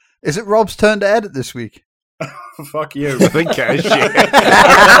Is it Rob's turn to edit this week? Fuck you. I think it is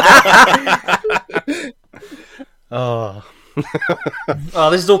shit. Oh.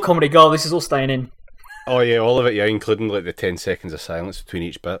 Oh, this is all comedy gold. This is all staying in. Oh yeah, all of it, yeah, including like the 10 seconds of silence between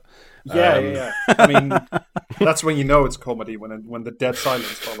each bit. Yeah. I mean, that's when you know it's comedy, when the dead silence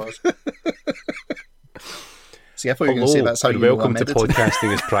follows. See, I thought you were going to say that's how and you know welcome I'm to editing.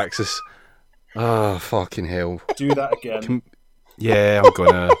 Podcasting as Praxis. Oh, fucking hell. Do that again. Yeah, I'm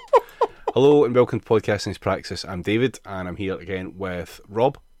gonna. Hello and welcome to Podcasting as Praxis. I'm David, and I'm here again with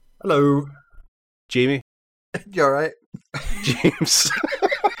Rob. Hello. Jamie. You alright? James.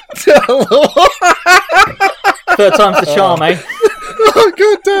 Third time's the charm, eh? Oh,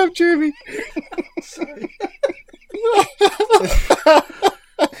 god damn, Jamie.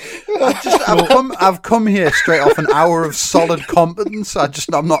 I've come here straight off an hour of solid competence.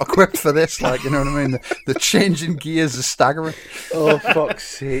 I'm not equipped for this. Like, you know what I mean? The change in gears is staggering. Oh, fuck's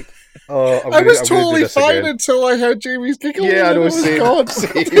sake. Oh, I was totally fine until I heard Jamie's giggle. Yeah, I know, God.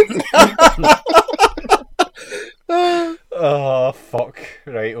 Oh, fuck.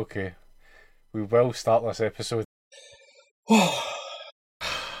 Right, okay. We will start this episode.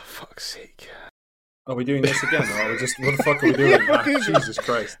 Fuck's sake. Are we doing this again? Or are we just, what the fuck are we doing? Ah, Jesus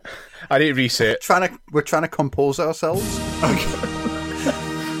Christ. I need to reset. We're trying to compose ourselves.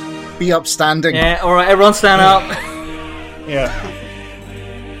 Be upstanding. Yeah, alright, everyone stand up. Yeah.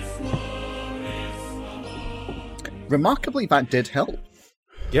 Remarkably, that did help.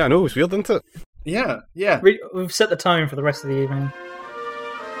 Yeah, I know, it's weird, isn't it? Yeah. We've set the tone for the rest of the evening.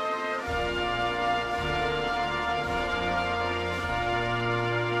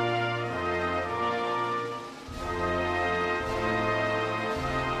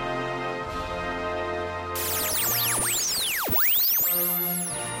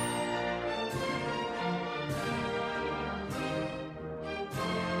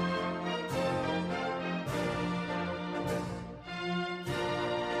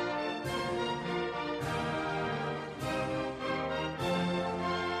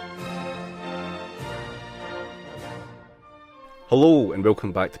 Hello and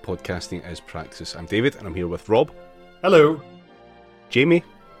welcome back to Podcasting as Praxis. I'm David and I'm here with Rob. Hello. Jamie.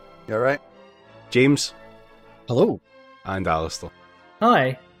 You alright? James. Hello. And Alistair.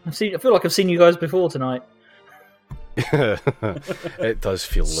 Hi. I feel like I've seen you guys before tonight. It does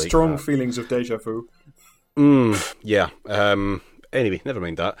feel like Strong that. feelings of deja vu. Yeah. Anyway, never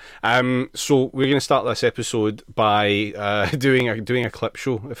mind that. So we're going to start this episode by doing a clip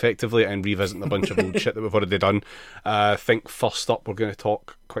show, effectively, and revisiting a bunch of old shit that we've already done. I think first up we're going to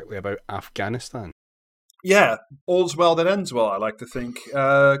talk quickly about Afghanistan. Yeah, all's well that ends well, I like to think.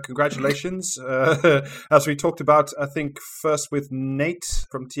 Congratulations. As we talked about, I think, first with Nate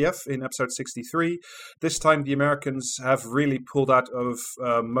from TF in episode 63, this time the Americans have really pulled out of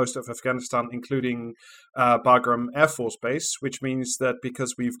most of Afghanistan, including Bagram Air Force Base, which means that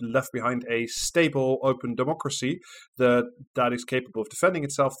because we've left behind a stable, open democracy that is capable of defending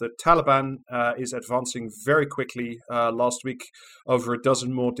itself, the Taliban is advancing very quickly. Last week, over a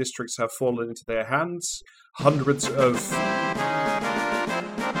dozen more districts have fallen into their hands. Hundreds of...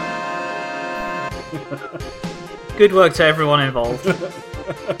 Good work to everyone involved.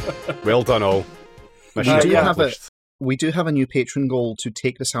 Well done, all. Mission accomplished. We do have a new Patreon goal to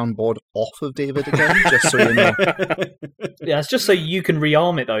take the soundboard off of David again, just so you know. Yeah, it's just so you can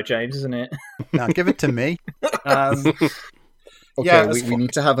rearm it though, James, isn't it? Now give it to me. Okay, Yeah, we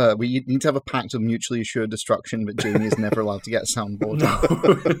need to have a pact of mutually assured destruction, but Jamie is never allowed to get a soundboard.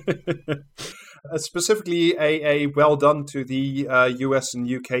 Specifically, a well done to the US and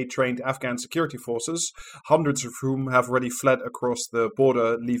UK trained Afghan security forces, hundreds of whom have already fled across the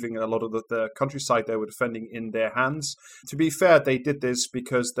border, leaving a lot of the countryside they were defending in their hands. To be fair, they did this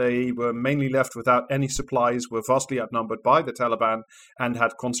because they were mainly left without any supplies, were vastly outnumbered by the Taliban, and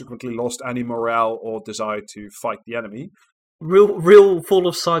had consequently lost any morale or desire to fight the enemy. Real full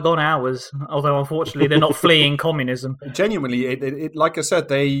of Saigon hours, although unfortunately they're not fleeing communism. Genuinely, it like I said,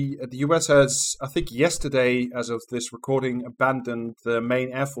 the US has, I think yesterday, as of this recording, abandoned the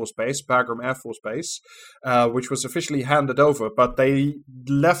main Air Force base, Bagram Air Force Base, which was officially handed over, but they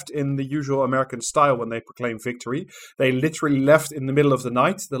left in the usual American style when they proclaimed victory. They literally left in the middle of the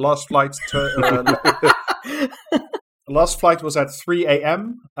night. The last flight The last flight was at 3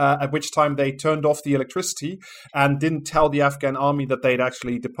 a.m., at which time they turned off the electricity and didn't tell the Afghan army that they'd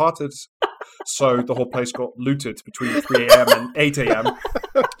actually departed. So the whole place got looted between 3 a.m. and 8 a.m.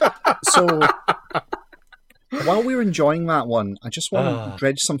 So, while we're enjoying that one, I just want to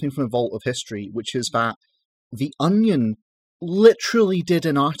dredge something from the vault of history, which is that The Onion literally did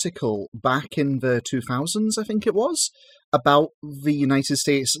an article back in the 2000s, I think it was, about the United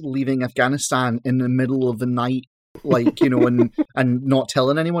States leaving Afghanistan in the middle of the night, like, you know, and not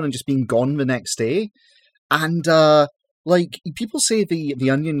telling anyone and just being gone the next day. And like, people say the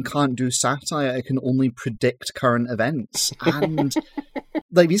Onion can't do satire; it can only predict current events. And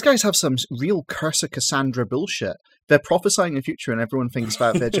like, these guys have some real Curse of Cassandra bullshit. They're prophesying the future, and everyone thinks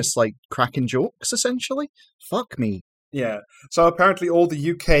that they're just like cracking jokes. Essentially, fuck me. Yeah. So apparently all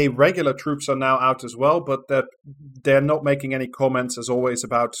the UK regular troops are now out as well, but they're not making any comments, as always,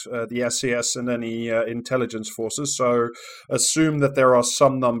 about the SCS and any intelligence forces. So assume that there are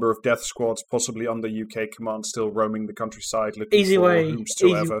some number of death squads possibly under UK command still roaming the countryside looking for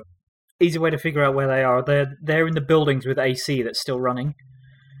whomsoever. Easy way to figure out where they are. They're in the buildings with AC that's still running.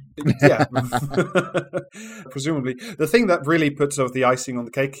 Yeah, presumably. The thing that really puts the icing on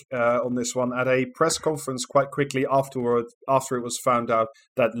the cake on this one, at a press conference quite quickly after it was found out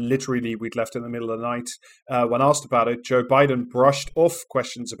that literally we'd left in the middle of the night, when asked about it, Joe Biden brushed off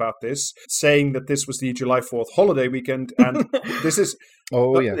questions about this, saying that this was the July 4th holiday weekend, and this is...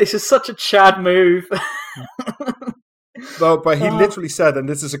 Oh, yeah. This is such a Chad move. But he literally said, and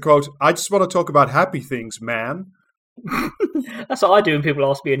this is a quote, "I just want to talk about happy things, man." That's what I do when people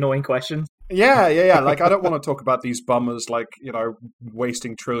ask me annoying questions. Yeah. Like, I don't want to talk about these bummers, like, you know,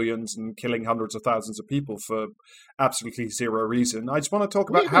 wasting trillions and killing hundreds of thousands of people for absolutely zero reason. I just want to talk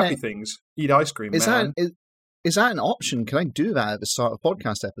about happy things. Eat ice cream, man. Is that an option? Can I do that at the start of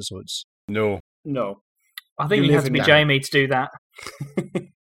podcast episodes? No. I think you have to be Jamie to do that.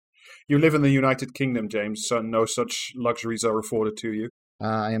 You live in the United Kingdom, James, so no such luxuries are afforded to you.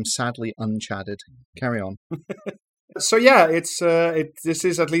 I am sadly unchadded. Carry on. So yeah, this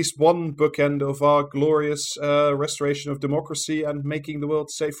is at least one bookend of our glorious restoration of democracy and making the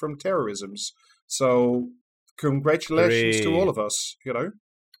world safe from terrorisms. So congratulations to all of us. You know,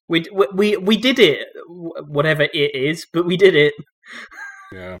 we did it, whatever it is, but we did it.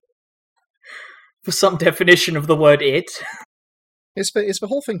 Yeah. For some definition of the word "it." It's the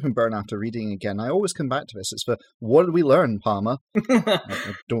whole thing from Burn After Reading again. I always come back to this. It's the, what did we learn, Palmer? I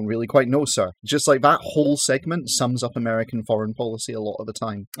don't really quite know, sir. Just like that whole segment sums up American foreign policy a lot of the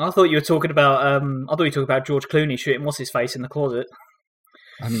time. I thought you were talking about George Clooney shooting what's-his-face in the closet.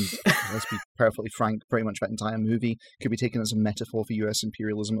 I mean, let's be perfectly frank, pretty much that entire movie could be taken as a metaphor for US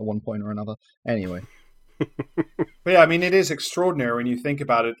imperialism at one point or another. Anyway. But yeah, I mean, it is extraordinary when you think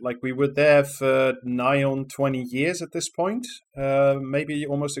about it. Like, we were there for nigh on 20 years at this point, maybe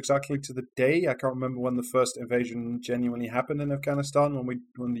almost exactly to the day. I can't remember when the first invasion genuinely happened in Afghanistan,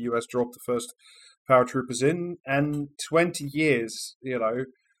 when the US dropped the first paratroopers in, and 20 years, you know,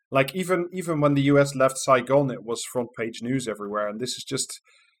 like even when the US left Saigon, it was front page news everywhere, and this is just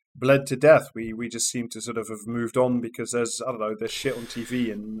bled to death. We just seem to sort of have moved on because there's shit on TV,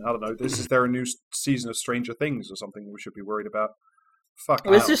 and is there a new season of Stranger Things or something we should be worried about? Fuck.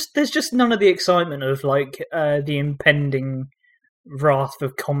 Well, there's just none of the excitement of like the impending wrath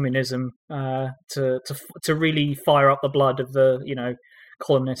of communism to really fire up the blood of the, you know,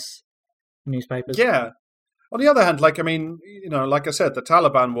 columnists, newspapers. Yeah. On the other hand, like, I mean, you know, like I said, the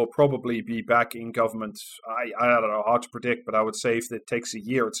Taliban will probably be back in government. I don't know, hard to predict, but I would say if it takes a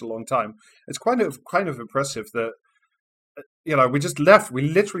year, it's a long time. It's kind of impressive that, you know, we just left. We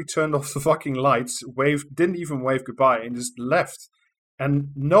literally turned off the fucking lights, didn't even wave goodbye, and just left.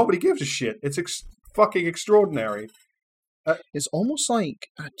 And nobody gives a shit. It's fucking extraordinary. It's almost like,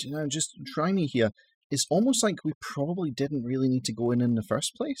 you know, just try me here. It's almost like we probably didn't really need to go in the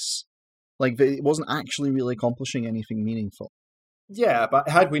first place. Like, it wasn't actually really accomplishing anything meaningful. Yeah, but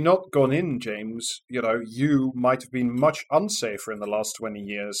had we not gone in, James, you know, you might have been much unsafer in the last 20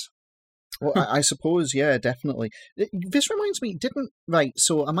 years. Well, I suppose, yeah, definitely. This reminds me,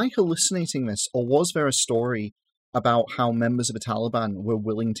 so am I hallucinating this, or was there a story about how members of the Taliban were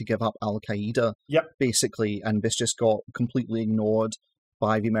willing to give up Al-Qaeda, basically, and this just got completely ignored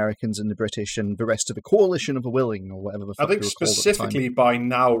by the Americans and the British and the rest of the coalition of the willing, or whatever the fuck I think specifically by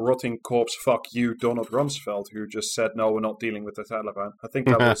now rotting corpse fuck you, Donald Rumsfeld, who just said, no, we're not dealing with the Taliban. I think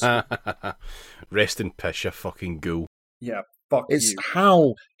that was... Rest in piss, you fucking ghoul. Yeah, fuck you.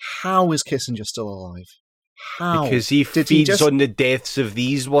 How is Kissinger still alive? How? Because he feeds on the deaths of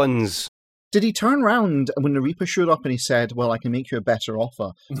these ones. Did he turn around when the Reaper showed up and he said, well, I can make you a better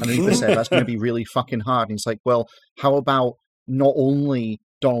offer? And the Reaper said, that's going to be really fucking hard. And he's like, well, how about not only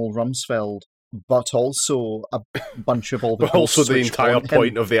Donald Rumsfeld, but also a bunch of all the... But also the entire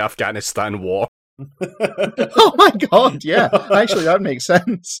point of the Afghanistan war. Oh my god, yeah. Actually, that makes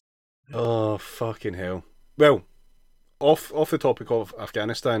sense. Oh, fucking hell. Well, off the topic of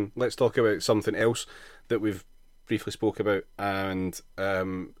Afghanistan, let's talk about something else that we've briefly spoke about and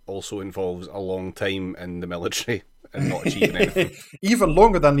also involves a long time in the military. and not achieving anything. Even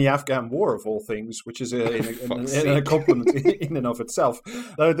longer than the Afghan War, of all things, which is a compliment in and of itself.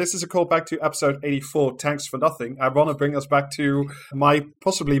 This is a callback to episode 84, Tanks for Nothing. I want to bring us back to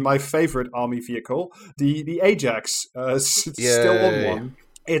possibly my favorite army vehicle, the Ajax. Still on one.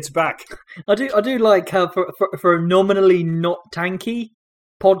 It's back. I do like how for a nominally not tanky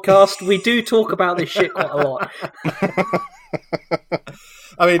podcast, we do talk about this shit quite a lot.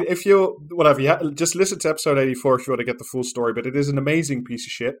 I mean, just listen to episode 84 if you want to get the full story, but it is an amazing piece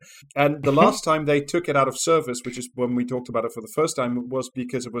of shit. And the last time they took it out of service, which is when we talked about it for the first time, was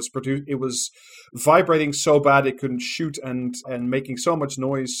because it was vibrating so bad it couldn't shoot and making so much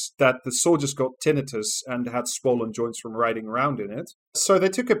noise that the soldiers got tinnitus and had swollen joints from riding around in it. So they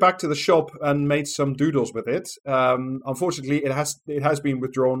took it back to the shop and made some doodles with it. Unfortunately, it has been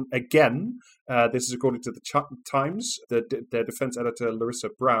withdrawn again. This is according to the Times, their defense editor Larissa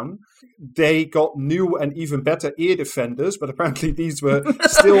Brown. They got new and even better ear defenders, but apparently these were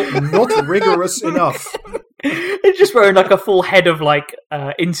still not rigorous enough. They're just wearing like a full head of like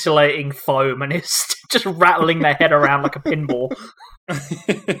insulating foam, and it's just rattling their head around like a pinball.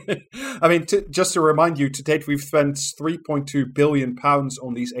 I mean, just to remind you, to date we've spent £3.2 billion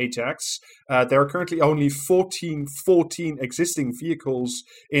on these Ajax. There are currently only 14 existing vehicles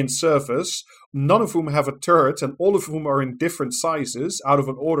in service, none of whom have a turret, and all of whom are in different sizes, out of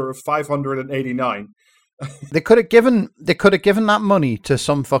an order of 589. They could have given that money to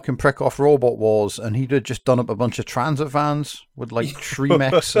some fucking prick off Robot Wars, and he'd have just done up a bunch of transit vans with like tree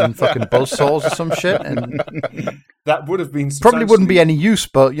mechs and fucking buzzsaws or some shit, and that would have been probably wouldn't be any use,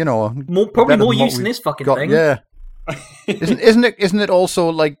 but you know, probably more use in this fucking thing. Yeah. Isn't it also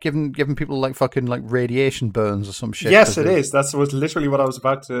like giving people like fucking like radiation burns or some shit? Yes, it is. That's literally what I was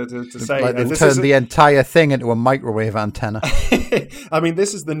about to say. Like they turned the entire thing into a microwave antenna. I mean,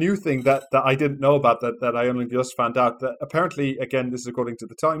 this is the new thing that I didn't know about that I only just found out. That apparently, again, this is according to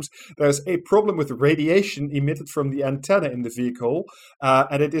the Times, there's a problem with radiation emitted from the antenna in the vehicle,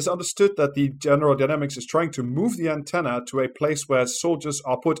 and it is understood that the General Dynamics is trying to move the antenna to a place where soldiers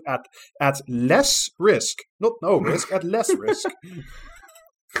are put at less risk. Not no risk, at less risk.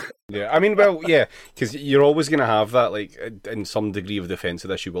 Yeah, I mean, well, yeah, because you're always going to have that, like, in some degree of defence of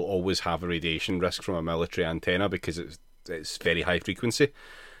this, you will always have a radiation risk from a military antenna because it's very high frequency.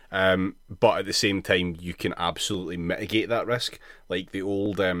 But at the same time, you can absolutely mitigate that risk. Like the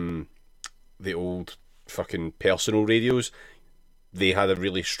old fucking personal radios, they had a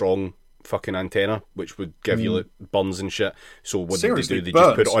really strong fucking antenna which would give you like burns and shit. So what Seriously, did they do? They burns?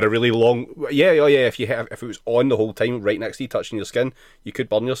 just put it on a really long. Yeah. If it was on the whole time, right next to you, touching your skin, you could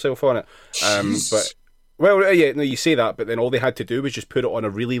burn yourself on it. But well, yeah, no, you say that, but then all they had to do was just put it on a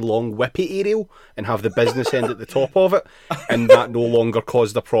really long whippy aerial and have the business end at the top of it, and that no longer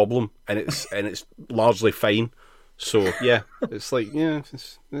caused a problem, and it's largely fine. So yeah, it's like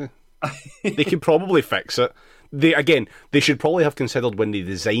they could probably fix it. They should probably have considered when they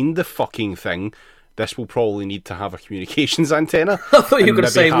designed the fucking thing, this will probably need to have a communications antenna. I thought you were going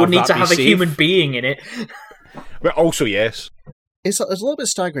to say we'll need to have a human being in it. But also, yes. It's a little bit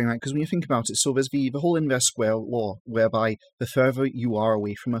staggering, right? Because when you think about it, so there's the whole inverse square law, whereby the further you are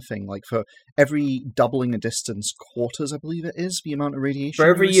away from a thing, like for every doubling a distance, quarters, I believe it is, the amount of radiation. For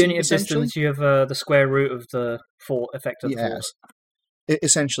every unit of distance, you have the square root of the effect of the force.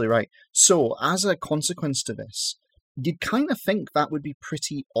 Essentially, right. So, as a consequence to this, you'd kind of think that would be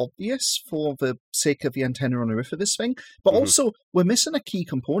pretty obvious for the sake of the antenna on the roof of this thing. But also, we're missing a key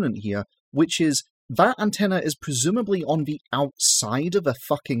component here, which is that antenna is presumably on the outside of a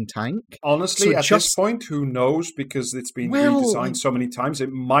fucking tank. Honestly, at this point, who knows? Because it's been redesigned so many times, it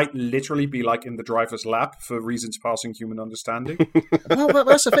might literally be like in the driver's lap for reasons passing human understanding. Well,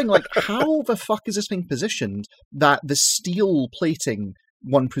 that's the thing. Like, how the fuck is this thing positioned that the steel plating,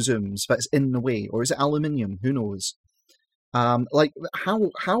 one presumes, that's in the way? Or is it aluminium? Who knows? Like,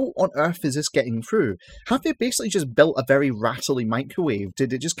 how on earth is this getting through? Have they basically just built a very rattly microwave?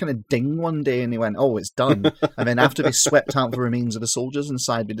 Did it just kind of ding one day and they went, oh, it's done? And then after they swept out the remains of the soldiers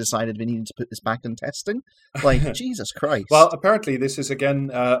inside, they decided they needed to put this back in testing? Like, Jesus Christ. Well, apparently this is, again,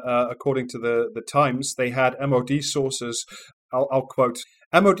 according to the Times, they had MOD sources, I'll quote,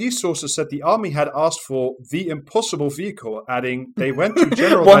 MOD sources said the army had asked for the impossible vehicle, adding they went to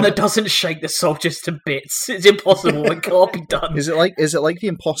General... One that doesn't shake the soldiers to bits. It's impossible. It can't be done. Is it like the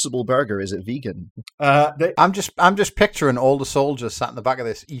Impossible Burger? Is it vegan? I'm just picturing all the soldiers sat in the back of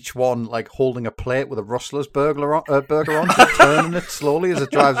this, each one like holding a plate with a Rustler's burger on, just turning it slowly as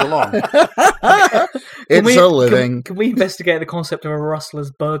it drives along. It's a living. Can we investigate the concept of a Rustler's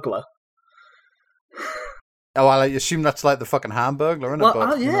burglar? Oh, well, I assume that's like the fucking Hamburglar, isn't it?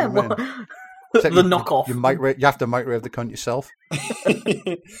 Well, yeah. Except The knockoff. You have to microwave the cunt yourself.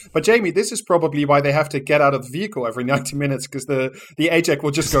 But Jamie, this is probably why they have to get out of the vehicle every 90 minutes, because the Ajax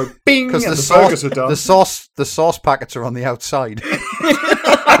will just go bing and the burgers are done. The sauce packets are on the outside.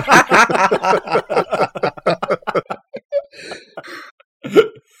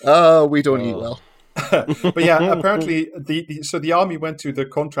 Oh, we don't eat well. But yeah, apparently the army went to the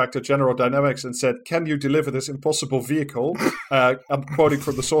contractor General Dynamics and said, "Can you deliver this impossible vehicle?" I'm quoting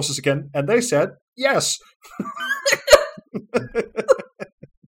from the sources again, and they said yes.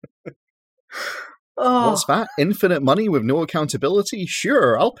 What's that? Infinite money with no accountability?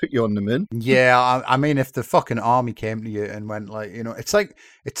 Sure, I'll put you on the moon. Yeah, I mean, if the fucking army came to you and went like, it's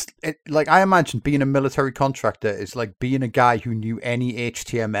like I imagine being a military contractor is like being a guy who knew any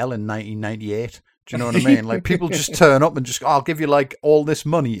HTML in 1998. Do you know what I mean? Like people just turn up and just, I'll give you like all this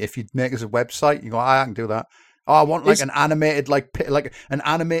money if you make us a website. You go, I can do that. Oh, I want like an animated like an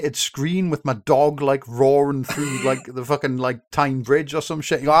animated screen with my dog like roaring through like the fucking like Tyne Bridge or some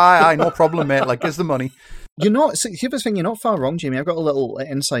shit. You go, aye, no problem, mate. Like, here's the money. Here's the thing, you're not far wrong, Jamie. I've got a little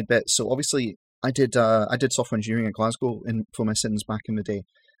inside bit. So obviously, I did software engineering at Glasgow for my sins back in the day,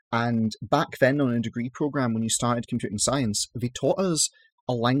 and back then on a degree program when you started computing science, they taught us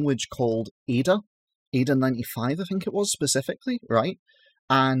a language called Ada 95, I think it was specifically, right?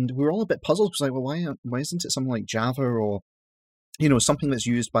 And we were all a bit puzzled because, like, well, why isn't it something like Java or, something that's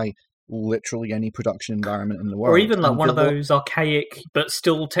used by literally any production environment in the world? Or even like one of those archaic but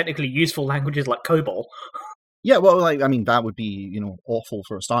still technically useful languages like COBOL. Yeah, well, that would be, awful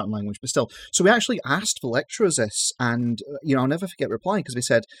for a starting language, but still. So we actually asked the lecturers this, and, I'll never forget replying, because they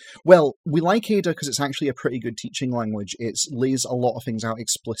said, well, we like Ada because it's actually a pretty good teaching language. It lays a lot of things out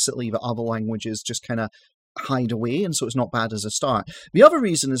explicitly that other languages just kind of hide away, and so it's not bad as a start. The other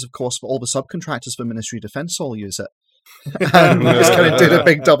reason is, of course, that all the subcontractors for Ministry of Defence all use it. And we just kind of did a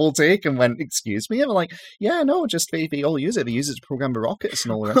big double take and went, excuse me? And I'm like, yeah, no, just they all use it. They use it to program the rockets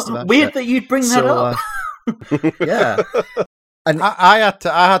and all the rest of that. Weird shit. that you'd bring that up. Yeah. And I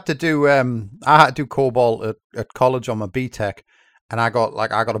had to do COBOL at college on my BTEC, and I got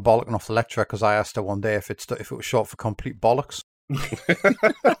a bollocking off the lecturer because I asked her one day if it was short for complete bollocks.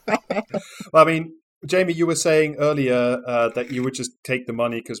 Well, I mean, Jamie, you were saying earlier that you would just take the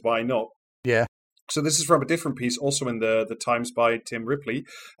money because why not? Yeah. So this is from a different piece, also in the Times by Tim Ripley.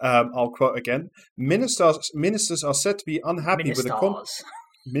 I'll quote again: Ministers are said to be unhappy with a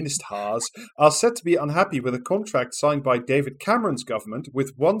Ministers are said to be unhappy with a contract signed by David Cameron's government,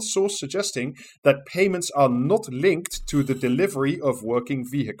 with one source suggesting that payments are not linked to the delivery of working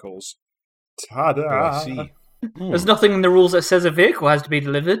vehicles. Ta-da! I see. There's nothing in the rules that says a vehicle has to be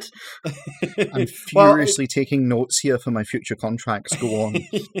delivered. I'm furiously taking notes here for my future contracts. Go on.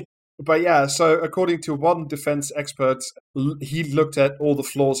 But yeah, so according to one defense expert, he looked at all the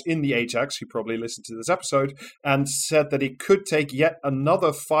flaws in the Ajax, who probably listened to this episode, and said that it could take yet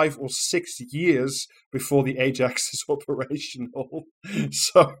another 5 or 6 years before the Ajax is operational.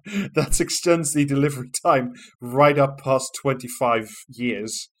 So that extends the delivery time right up past 25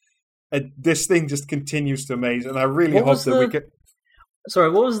 years. And this thing just continues to amaze, and I really hope that we can...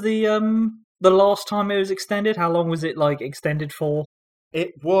 Sorry, what was the last time it was extended? How long was it extended for?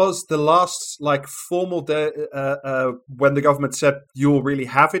 It was the last formal when the government said you'll really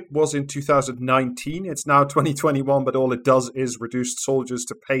have it was in 2019. It's now 2021, but all it does is reduce soldiers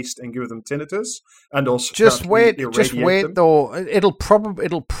to paste and give them tinnitus, and also just wait them. Though it'll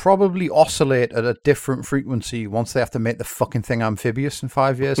probably oscillate at a different frequency once they have to make the fucking thing amphibious in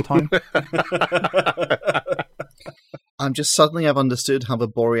 5 years' time. I'm just suddenly I've understood how the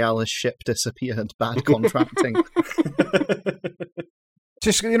Borealis ship disappeared. Bad contracting.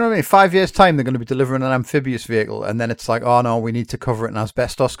 Just, you know what I mean? 5 years' time, they're going to be delivering an amphibious vehicle, and then it's like, oh no, we need to cover it in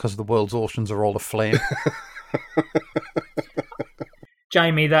asbestos because the world's oceans are all aflame.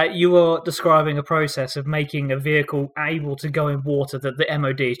 Jamie, that you were describing a process of making a vehicle able to go in water that the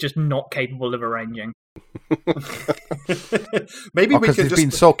MOD is just not capable of arranging. Maybe we could just been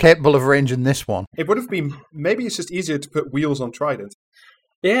so capable of arranging this one. It would have been. Maybe it's just easier to put wheels on Trident.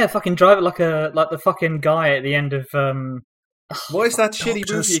 Yeah, fucking drive it like the fucking guy at the end of. What is that shitty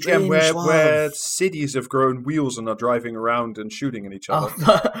movie again where cities have grown wheels and are driving around and shooting at each other?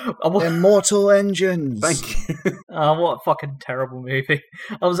 Immortal Engines. Thank you. What a fucking terrible movie.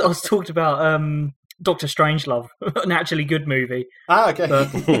 I was talking about Dr. Strangelove, an actually good movie.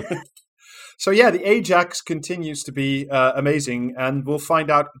 Okay. So yeah, the Ajax continues to be amazing, and we'll find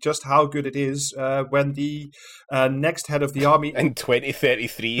out just how good it is when the next head of the army in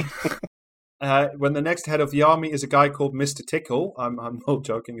 2033. when the next head of the army is a guy called Mr. Tickle. I'm not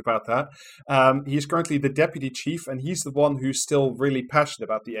joking about that. He's currently the deputy chief, and he's the one who's still really passionate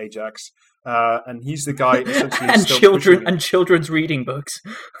about the Ajax. And he's the guy essentially and still children and children's reading books.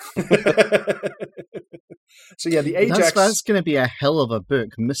 So yeah, the Ajax. That's going to be a hell of a book.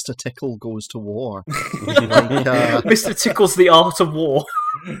 Mr. Tickle Goes to War. Mr. Tickle's The Art of War.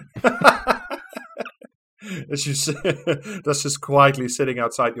 It's just that's just quietly sitting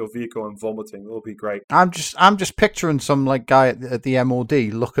outside your vehicle and vomiting. It'll be great. I'm just picturing some like guy at the MOD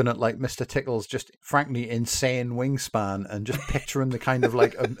looking at like Mr. Tickle's just frankly insane wingspan and just picturing the kind of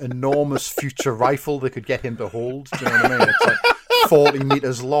like an enormous future rifle they could get him to hold. Do you know what I mean? It's like 40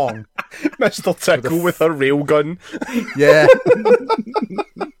 meters long. Mr. Tickle with a railgun. Yeah.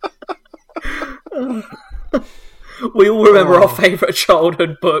 We all remember our favourite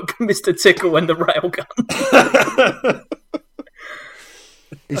childhood book, Mr. Tickle and the Railgun.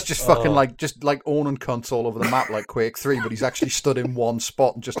 He's just fucking just owning cunts all over the map like Quake 3, but he's actually stood in one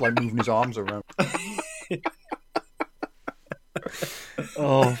spot and just like moving his arms around.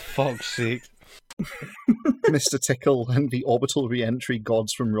 Oh, fuck's sake. Mr. Tickle and the orbital re-entry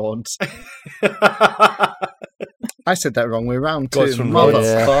gods from Rods. I said that wrong way around too. Gods from Rods.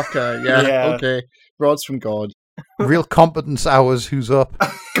 Motherfucker. Yeah, okay. Rods from God. Real competence hours, who's up?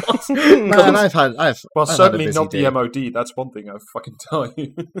 Man, I've certainly had a busy not day. the MOD. That's one thing I fucking tell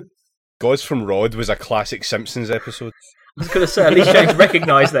you. Gods from Rod was a classic Simpsons episode. I was going to say, at least James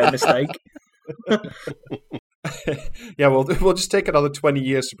recognised their mistake. Yeah, we'll just take another 20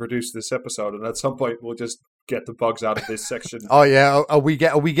 years to produce this episode, and at some point we'll just get the bugs out of this section. Oh yeah, are we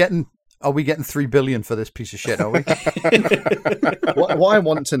getting 3 billion for this piece of shit? Are we? What I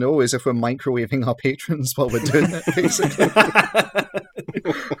want to know is if we're microwaving our patrons while we're doing it, basically.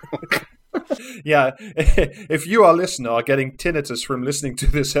 Yeah, if you, our listener, are getting tinnitus from listening to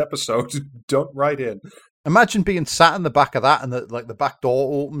this episode, don't write in. Imagine being sat in the back of that, and the back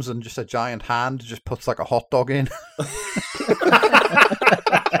door opens, and just a giant hand just puts like a hot dog in.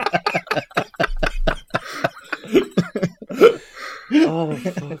 Oh,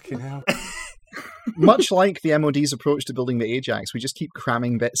 fucking hell. Much like the MOD's approach to building the Ajax, we just keep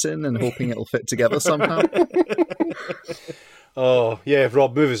cramming bits in and hoping it'll fit together somehow. Oh, yeah,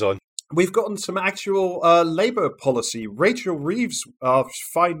 Rob, move us on. We've gotten some actual Labour policy. Rachel Reeves, our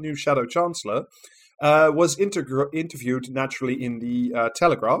fine new Shadow Chancellor, was interviewed naturally in the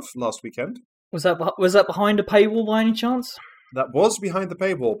Telegraph last weekend. Was that behind a paywall by any chance? That was behind the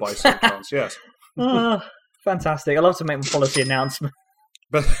paywall by some chance, yes. Fantastic. I love to make my policy announcement.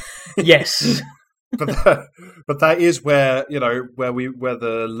 But Yes. but that is where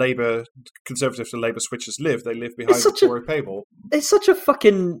the Labour Conservatives and Labour switchers live. They live behind the Tory paywall. It's such a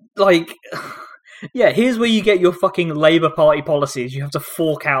fucking, like... Yeah, here's where you get your fucking Labour Party policies. You have to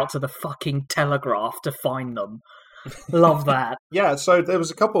fork out to the fucking Telegraph to find them. Love that. Yeah, so there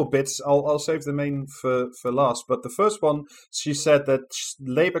was a couple of bits. I'll save the main for last. But the first one, she said that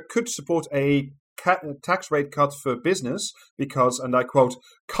Labour could support a tax rate cut for business because, and I quote,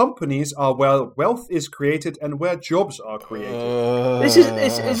 companies are where wealth is created and where jobs are created.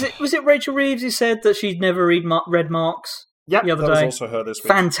 Was it Rachel Reeves who said that she'd never read Marx? Yeah, the other that day. was also her this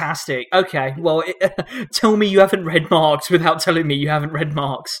week. Fantastic. Okay, well, tell me you haven't read Marx without telling me you haven't read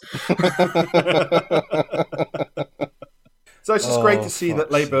Marx. So it's just great to see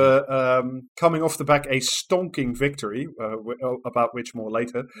that Labour, coming off the back a stonking victory, about which more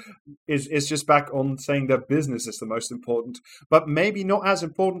later, is just back on saying that business is the most important, but maybe not as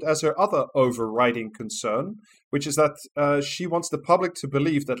important as her other overriding concern, which is that she wants the public to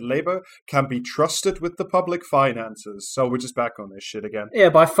believe that Labour can be trusted with the public finances. So we're just back on this shit again. Yeah,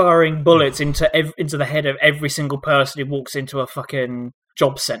 by firing bullets into the head of every single person who walks into a fucking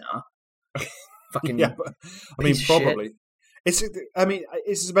job centre. Fucking yeah, but, I mean, probably. It's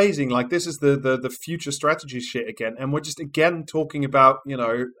amazing. Like, this is the future strategy shit again, and we're just again talking about,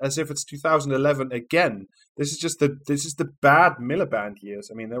 as if it's 2011 again. This is the bad Miliband years.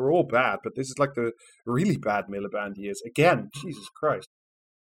 I mean, they were all bad, but this is like the really bad Miliband years again. Jesus Christ!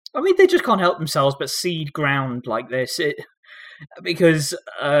 I mean, they just can't help themselves but cede ground like this. Because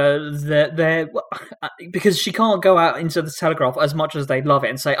because she can't go out into the Telegraph as much as they'd love it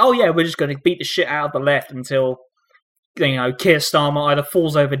and say, "Oh yeah, we're just going to beat the shit out of the left until." Keir Starmer either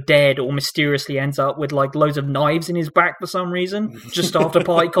falls over dead or mysteriously ends up with like loads of knives in his back for some reason just after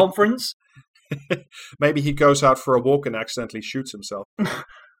party conference. Maybe he goes out for a walk and accidentally shoots himself.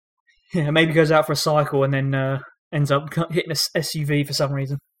 Yeah, maybe goes out for a cycle and then ends up hitting a SUV for some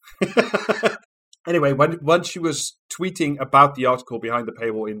reason. Anyway, when she was tweeting about the article behind the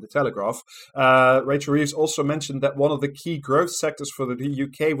paywall in the Telegraph, Rachel Reeves also mentioned that one of the key growth sectors for the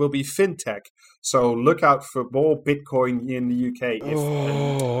UK will be fintech. So look out for more Bitcoin in the UK.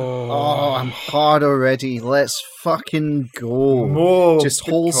 Oh, I'm hard already. Let's fucking go. More just Bitcoin.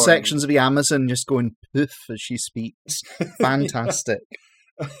 Whole sections of the Amazon just going poof as she speaks. Fantastic.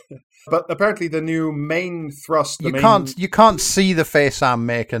 But apparently the new main thrust... You can't see the face I'm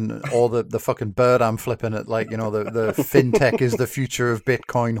making or the fucking bird I'm flipping at, like, you know, the fintech is the future of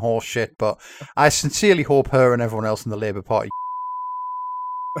Bitcoin horse shit, but I sincerely hope her and everyone else in the Labour Party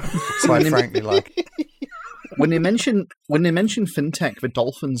quite frankly, like... When they mention fintech, the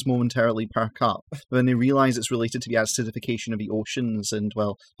dolphins momentarily perk up. When they realise it's related to the acidification of the oceans, and,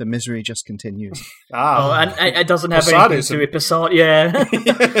 well, the misery just continues. And it doesn't have anything to do with Passat, yeah.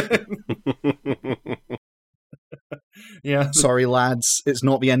 Yeah. Sorry, lads, it's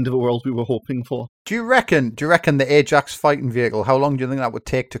not the end of the world we were hoping for. Do you reckon the Ajax fighting vehicle, how long do you think that would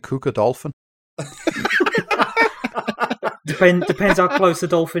take to cook a dolphin? Depends how close the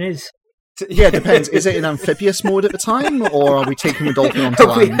dolphin is. Yeah, it depends. Is it in amphibious mode at the time, or are we taking the dolphin onto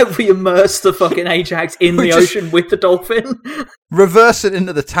land? Have we immersed the fucking Ajax in the ocean with the dolphin? Reverse it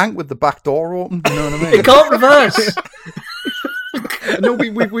into the tank with the back door open, you know what I mean? It can't reverse! No,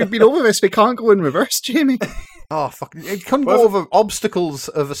 we've been over this. We can't go in reverse, Jamie. Oh, fuck. It couldn't go over obstacles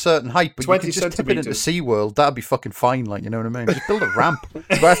of a certain height, but you could just tip it into SeaWorld. That'd be fucking fine, like, you know what I mean? Just build a ramp. Do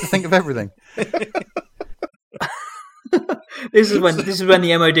I have to think of everything? This is when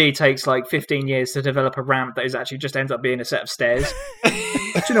the MOD takes like 15 years to develop a ramp that is actually just ends up being a set of stairs.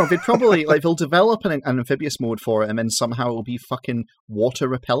 But, you know, they'll develop an amphibious mode for it, and then somehow it'll be fucking water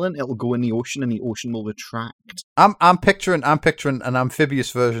repellent. It'll go in the ocean, and the ocean will retract. I'm picturing an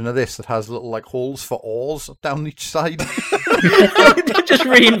amphibious version of this that has little like holes for oars down each side. Just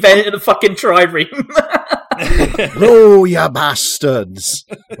reinvented a fucking trireme. Oh, you bastards!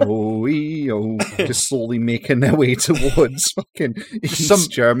 Oh, just slowly making their way towards fucking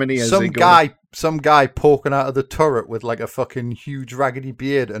East Germany as they go. Some guy poking out of the turret with like a fucking huge raggedy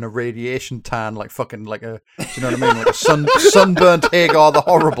beard and a radiation tan, like fucking like a, do you know what I mean? Like a sunburnt Hagar the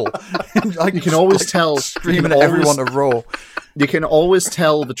Horrible. Like, you can always tell, screaming at everyone to row. You can always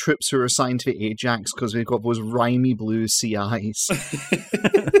tell the troops who are assigned to Ajax because they've got those rhymy blue sea eyes.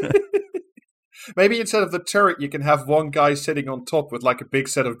 Maybe instead of the turret, you can have one guy sitting on top with like a big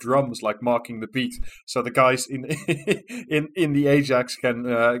set of drums, like marking the beat, so the guys in the Ajax can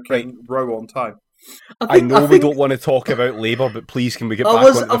row on time. I know we don't want to talk about Labour, but please can we get back I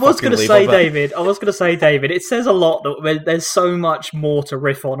was onto the going fucking to Labour say, bit? David, it says a lot that there's so much more to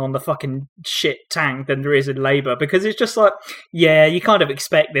riff on the fucking shit tank than there is in Labour, because it's just like, yeah, you kind of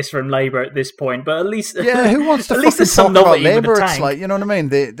expect this from Labour at this point, but at least... Yeah, who wants to at least fucking there's some talk about novelty with Labour? the It's tank. like, you know what I mean?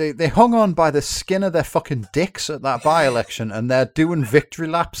 They hung on by the skin of their fucking dicks at that by-election, and they're doing victory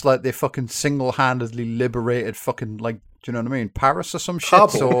laps like they fucking single-handedly liberated fucking, like, do you know what I mean? Paris or some shit,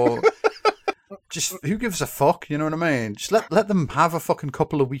 Kabul. so... Just, who gives a fuck, you know what I mean? Just let them have a fucking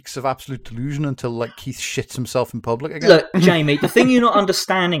couple of weeks of absolute delusion until, like, Keith shits himself in public again. Look, Jamie, the thing you're not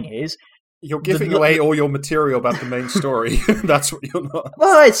understanding is... You're giving away all your material about the main story. That's what you're not.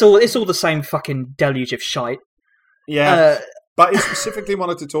 Well, it's all the same fucking deluge of shite. Yeah. But I specifically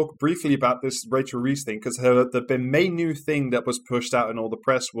wanted to talk briefly about this Rachel Reeves thing, because the main new thing that was pushed out in all the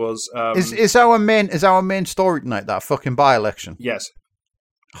press was... Is our main story tonight that fucking by-election? Yes.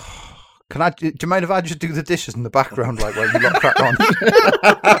 Do you mind if I just do the dishes in the background, like while you lot crack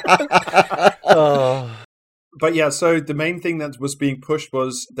on? But yeah, so the main thing that was being pushed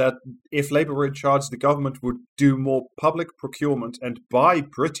was that if Labour were in charge, the government would do more public procurement and buy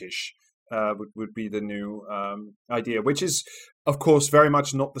British, would be the new idea, which is, of course, very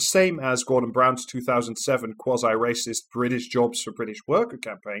much not the same as Gordon Brown's 2007 quasi-racist British Jobs for British Worker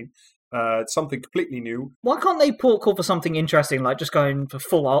campaign. It's something completely new. Why can't they call for something interesting, like just going for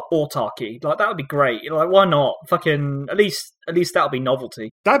full autarky? Like, that would be great. Like, why not? Fucking, at least that'll be novelty.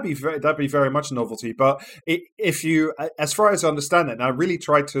 That'd be very much a novelty. But if you, as far as I understand it, and I really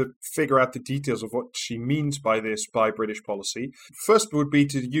tried to figure out the details of what she means by this, by British policy. First would be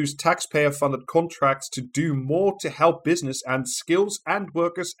to use taxpayer-funded contracts to do more to help business and skills and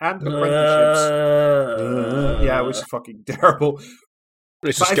workers and apprenticeships. Yeah, which is fucking terrible.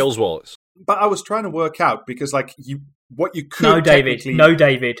 It's the skills wallets. But I was trying to work out, because like what you could No,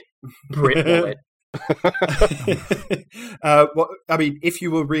 David. Brit wallet. Well, I mean, if you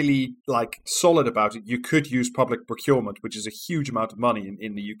were really like solid about it, you could use public procurement, which is a huge amount of money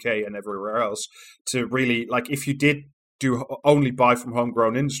in the UK and everywhere else, to really, like, if you did only buy from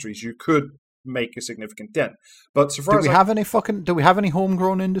homegrown industries, you could make a significant dent. But so far Do as we have any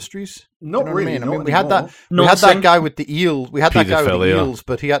homegrown industries? not You know what really. I mean? not We had anymore. that guy with the eels. We had that guy with the Paedophilia. eels,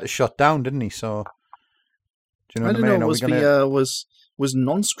 but he had to shut down, didn't he? So, do you know I what don't I mean? know. Are we Was gonna- was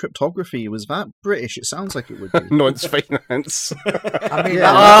non-scriptography? Was that British? It sounds like it would be. Nonce finance. I mean,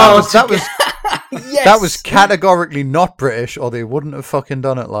 Yeah. that was categorically not British, or they wouldn't have fucking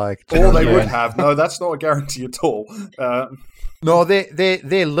done it. Like, do you Or know they what I would mean? have. No, that's not a guarantee at all. No,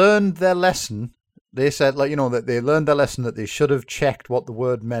 they learned their lesson. They said, like, you know, that they learned their lesson, that they should have checked what the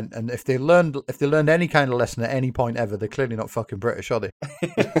word meant. And if they learned any kind of lesson at any point ever, they're clearly not fucking British, are they?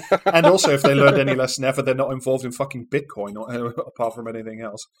 And also, if they learned any lesson ever, they're not involved in fucking Bitcoin, apart from anything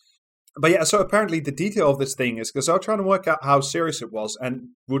else. But yeah, so apparently the detail of this thing is, because I was trying to work out how serious it was,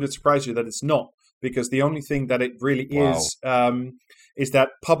 and would it surprise you that it's not? Because the only thing that it really is that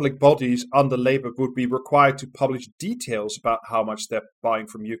public bodies under Labour would be required to publish details about how much they're buying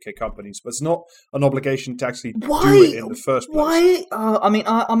from UK companies, but it's not an obligation to actually do it in the first place. Why? I mean,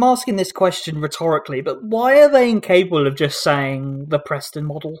 I'm asking this question rhetorically, but why are they incapable of just saying the Preston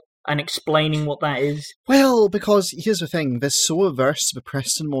model and explaining what that is? Well, because here's the thing: they're so averse to the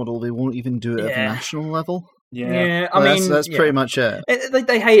Preston model, they won't even do it at the Yeah. national level. Yeah. I Well, mean, that's yeah. pretty much it.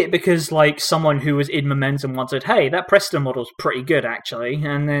 They hate it because, like, someone who was in Momentum once said, "Hey, that Preston model's pretty good, actually,"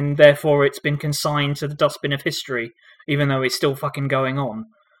 and then therefore it's been consigned to the dustbin of history, even though it's still fucking going on.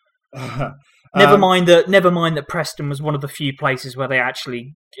 Never mind that Preston was one of the few places where they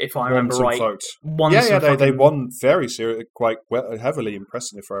actually, if I remember some right, votes. won Yeah, some they fucking- won very quite heavily in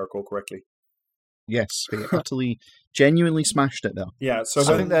Preston, if I recall correctly. Yes, they utterly, genuinely smashed it though. Yeah, so I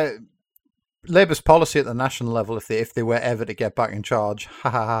then, think that Labour's policy at the national level, if they were ever to get back in charge,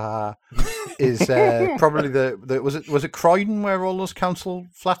 is probably the was it Croydon where all those council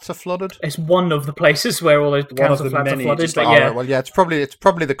flats are flooded? It's one of the places where all those of council the flats are many, flooded, just but like- yeah. Alright, well, yeah, it's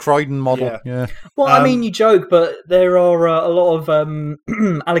probably the Croydon model. Yeah. Yeah. Well, I Um, mean, you joke, but there are a lot of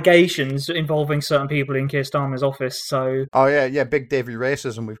allegations involving certain people in Keir Starmer's office. So Oh yeah, big Davy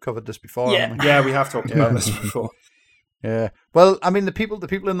racism. We've covered this before. Yeah. haven't we? yeah, we have talked about this before. Yeah. Well, I mean, the people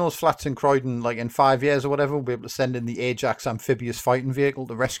in those flats in Croydon, like in 5 years or whatever, will be able to send in the Ajax amphibious fighting vehicle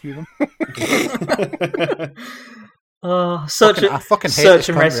to rescue them. search I fucking hate search this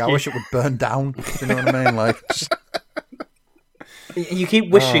and country. rescue. I wish it would burn down. Do you know what I mean? Like, You keep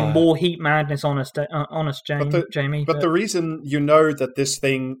wishing more heat madness on us, Jamie. But the reason you know that this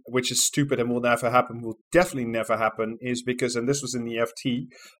thing, which is stupid and will never happen, will definitely never happen, is because, and this was in the FT,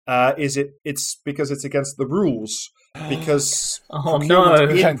 it's because it's against the rules. Because Oh, procurement no.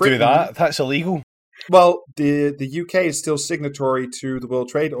 in You can't do Britain- that. That's illegal. Well, the UK is still signatory to the World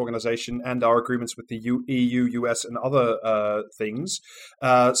Trade Organization and our agreements with the EU, US, and other things.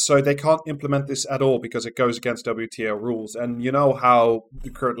 So they can't implement this at all because it goes against WTO rules. And you know how the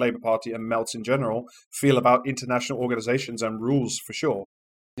current Labour Party and Melts in general feel about international organizations and rules for sure.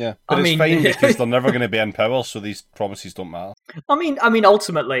 Yeah, but I it's mean- fine because they're never going to be in power, so these promises don't matter. I mean,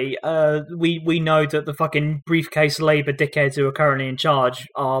 ultimately, we know that the fucking briefcase Labour dickheads who are currently in charge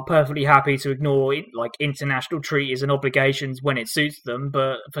are perfectly happy to ignore like international treaties and obligations when it suits them.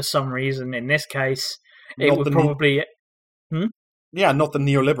 But for some reason, in this case, it Not would the probably. Yeah, not the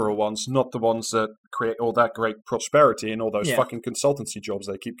neoliberal ones, not the ones that create all that great prosperity and all those Yeah. fucking consultancy jobs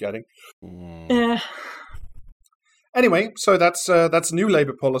they keep getting. Yeah. Anyway, so that's new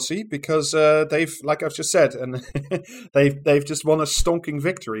Labour policy because they've, like I've just said, and they've just won a stonking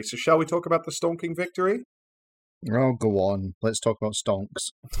victory. So shall we talk about the stonking victory? Oh, go on. Let's talk about stonks.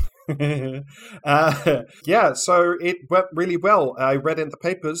 Yeah, so it went really well. I read in the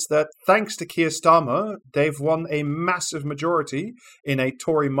papers that thanks to Keir Starmer, they've won a massive majority in a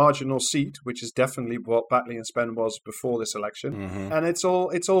Tory marginal seat, which is definitely what Batley and Spen was before this election. Mhm. And it's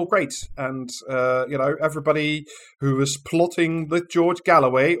all great. And everybody who was plotting with George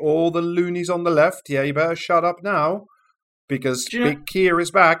Galloway, all the loonies on the left, yeah, you better shut up now because Do you know- Big Keir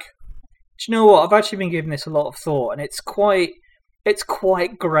is back. Do you know what? I've actually been giving this a lot of thought, and it's quite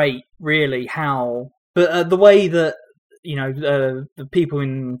great, really. How, but the way that the people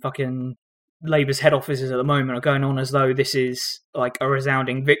in fucking Labour's head offices at the moment are going on as though this is like a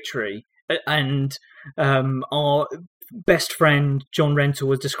resounding victory, and our best friend John Rentoul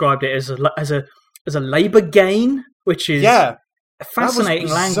has described it as a Labour gain, which is Yeah, fascinating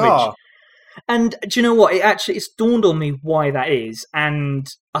that was language. bizarre. And do you know what? It's dawned on me why that is, and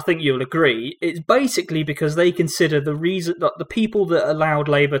I think you'll agree. It's basically because they consider the reason that the people that allowed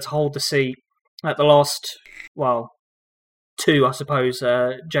Labour to hold the seat at the last, two, I suppose,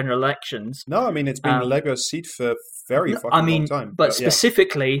 general elections. No, I mean it's been Labour's seat for very fucking long time. but yeah.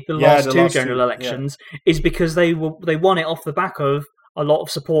 specifically the Yeah, last the two last general two, yeah. elections is because they won it off the back of a lot of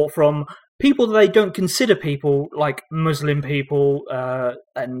support from people that they don't consider people, like Muslim people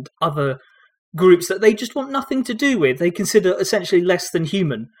and other groups that they just want nothing to do with. They consider essentially less than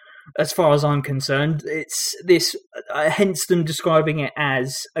human, as far as I'm concerned. It's this, hence them describing it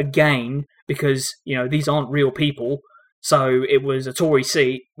as a gain, because, you know, these aren't real people. So it was a Tory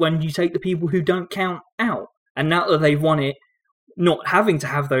seat when you take the people who don't count out. And now that they've won it, not having to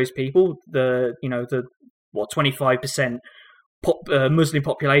have those people, 25% Muslim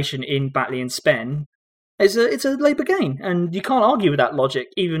population in Batley and Spen, it's a Labour gain, and you can't argue with that logic,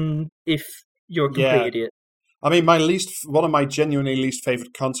 even if you're a complete idiot. I mean, one of my genuinely least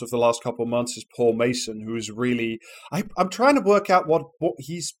favorite cunts of the last couple of months is Paul Mason, who is really. I'm trying to work out what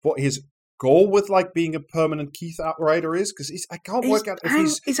his goal with like being a permanent Keith outrider is, because I can't work out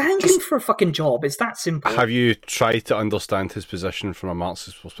if he's hanging for a fucking job. It's that simple. Have you tried to understand his position from a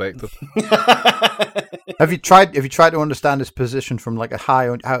Marxist perspective? Have you tried to understand his position from like a high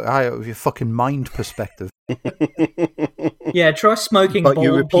out of your fucking mind perspective? Yeah, try smoking But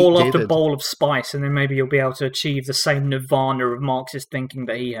you repeat, bowl after David. bowl of spice, and then maybe you'll be able to achieve the same nirvana of Marxist thinking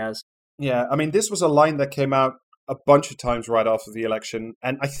that he has. Yeah, I mean, this was a line that came out a bunch of times right after the election,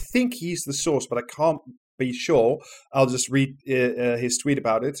 and I think he's the source, but I can't be sure. I'll just read his tweet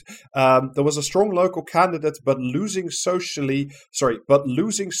about it. There was a strong local candidate, but losing socially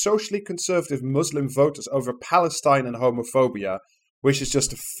conservative Muslim voters over Palestine and homophobia, which is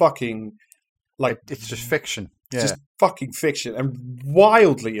just a fucking like It's just fiction. Yeah. just fucking fiction and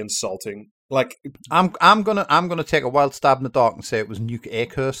wildly insulting. Like, I'm gonna take a wild stab in the dark and say it was Nuke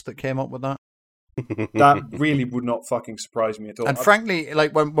Akehurst that came up with that. that really would not fucking surprise me at all. And frankly,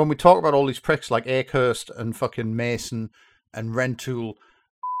 like when we talk about all these pricks like Akehurst and fucking Mason and Rentoul,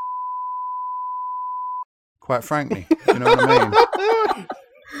 quite frankly, you know what I mean?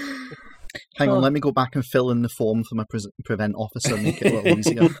 Hang on, let me go back and fill in the form for my prevent officer, make it a little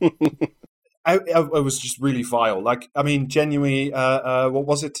easier. I was just really vile. Like, I mean, genuinely, what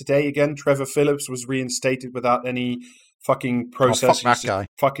was it today again? Trevor Phillips was reinstated without any fucking process. fuck that He's guy.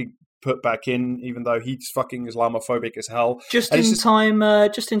 fucking put back in, even though he's fucking Islamophobic as hell. Just And in it's just- time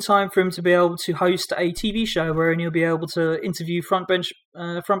for him to be able to host a TV show wherein he'll be able to interview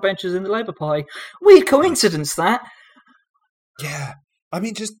frontbenchers in the Labour Party. Weird coincidence, that. Yeah, I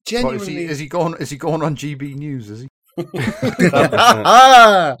mean, just What, genuinely. is he going on GB News? Is he?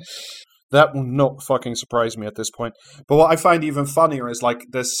 That will not fucking surprise me at this point. But what I find even funnier is like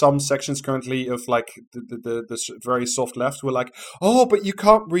there's some sections currently of like the very soft left who are like, oh, but you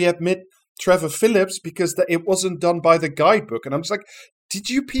can't readmit Trevor Phillips because it wasn't done by the guidebook. And I'm just like, did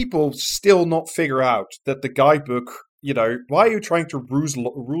you people still not figure out that the guidebook, you know, why are you trying to rules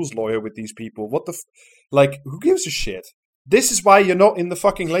lawyer with these people? What the, like, who gives a shit? This is why you're not in the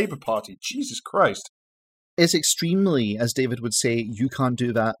fucking Labour Party. Jesus Christ. It's extremely, as David would say, you can't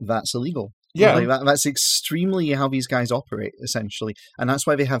do that, that's illegal. Yeah. Like that's extremely how these guys operate, essentially. And that's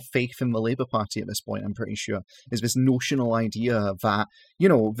why they have faith in the Labour Party at this point, I'm pretty sure, is this notional idea that, you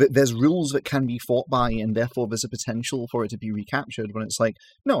know, there's rules that can be fought by and therefore there's a potential for it to be recaptured, when it's like,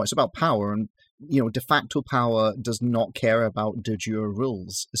 no, it's about power, and, you know, de facto power does not care about de jure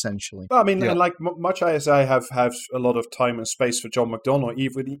rules, essentially. Well, I mean, Yeah. and like much as I have a lot of time and space for John McDonnell,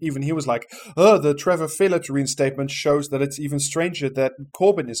 even he was like, "Oh, the Trevor Phillips reinstatement shows that it's even stranger that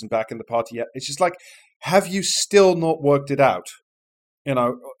Corbyn isn't back in the party yet." It's just like, have you still not worked it out? You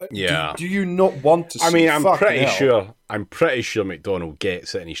know, Yeah. Do you not want to? I mean, I'm fucking pretty hell. sure McDonnell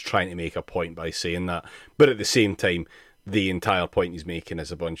gets it, and he's trying to make a point by saying that. But at the same time, the entire point he's making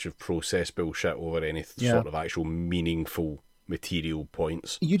is a bunch of process bullshit over any sort of actual meaningful material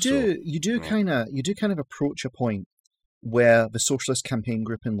points. You do kind of approach a point where the Socialist Campaign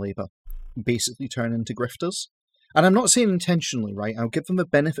Group in Labour basically turn into grifters. And I'm not saying intentionally, right? I'll give them the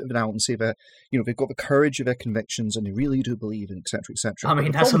benefit of the doubt and say that, you know, they've got the courage of their convictions and they really do believe in, etc., etc. I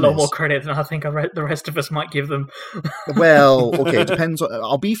mean, that's a lot more credit than I think the rest of us might give them. Well, okay, it depends.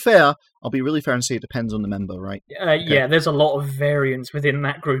 I'll be fair. I'll be really fair and say it depends on the member, right? Yeah, there's a lot of variance within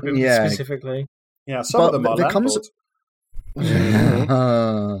that group specifically. Yeah, some of them are landlords.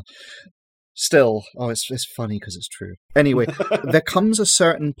 Still, it's funny because it's true. Anyway, there comes a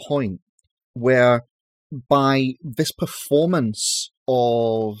certain point where, by this performance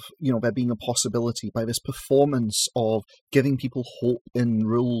of, you know, there being a possibility, by this performance of giving people hope in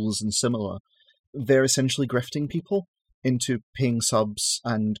rules and similar, they're essentially grifting people into paying subs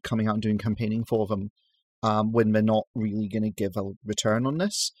and coming out and doing campaigning for them, when they're not really going to give a return on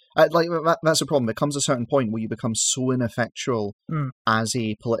this. That's a problem. There comes a certain point where you become so ineffectual as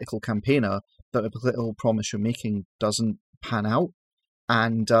a political campaigner that the political promise you're making doesn't pan out.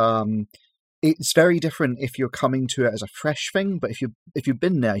 And it's very different if you're coming to it as a fresh thing. But if you've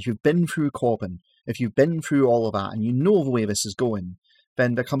been there, if you've been through Corbyn, if you've been through all of that, and you know the way this is going,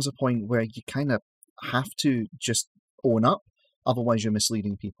 then there comes a point where you kind of have to just own up. Otherwise, you're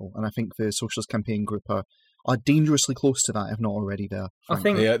misleading people. And I think the Socialist Campaign Group are dangerously close to that, if not already there. I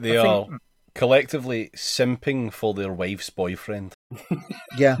think they are collectively simping for their wife's boyfriend.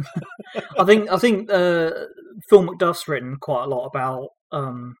 Yeah. I think Phil McDuff's written quite a lot about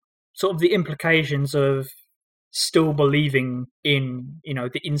sort of the implications of still believing in,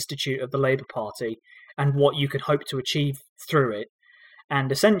 the institute of the Labour Party and what you could hope to achieve through it.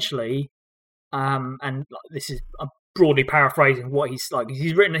 And essentially, and this is broadly paraphrasing what he's like.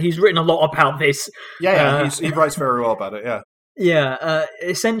 He's written a lot about this. Yeah, he writes very well about it. Yeah. Yeah,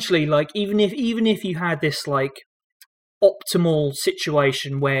 essentially, like even if you had this like optimal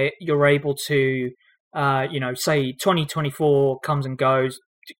situation where you're able to, say 2024 comes and goes,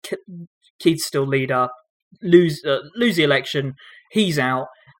 Keith's still leader, lose the election, he's out,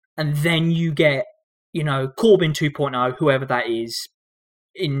 and then you get Corbyn 2.0, whoever that is,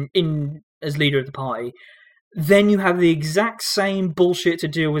 in as leader of the party. Then you have the exact same bullshit to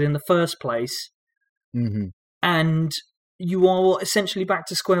deal with in the first place, and you are essentially back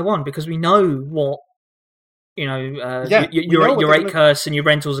to square one because we know what your rate curse and your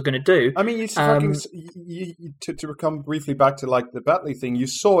rentals are going to do. I mean, to come briefly back to like the Batley thing, you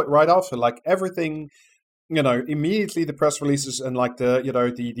saw it right after, like everything. Immediately the press releases and like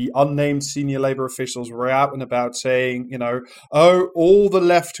the unnamed senior Labour officials were out and about saying, all the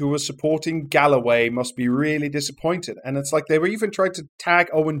left who were supporting Galloway must be really disappointed. And it's like they were even trying to tag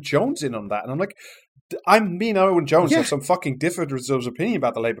Owen Jones in on that. And I'm like, me and Owen Jones have some fucking difference of opinion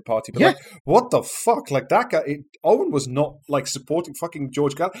about the Labour Party, but like, what the fuck? Like that guy, Owen was not like supporting fucking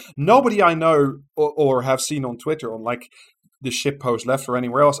George Galloway. Nobody I know or have seen on Twitter on like the shitpost left or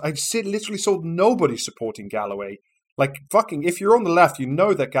anywhere else, I literally saw nobody supporting Galloway. Like fucking, if you're on the left, you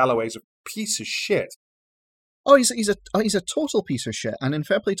know that Galloway's a piece of shit. Oh, he's a total piece of shit. And in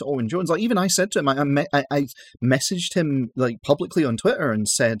fair play to Owen Jones, like even I said to him, I messaged him like publicly on Twitter and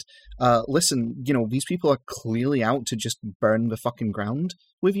said, listen, these people are clearly out to just burn the fucking ground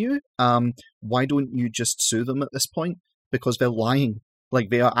with you. Why don't you just sue them at this point? Because they're lying. Like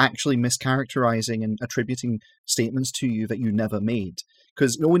they are actually mischaracterizing and attributing statements to you that you never made.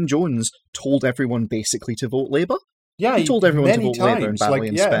 Because Owen Jones told everyone basically to vote Labour. Yeah, he told everyone to vote times, Labour in Batley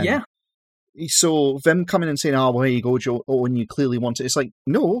and Spen. Yeah. So them coming and saying, well, here you go, Joe, and you clearly want it. It's like,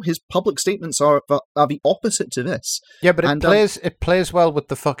 no, his public statements are the opposite to this. Yeah, but it plays well with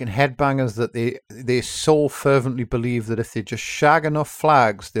the fucking headbangers that they so fervently believe that if they just shag enough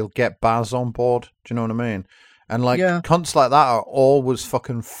flags, they'll get Baz on board. Do you know what I mean? And like cunts like that are always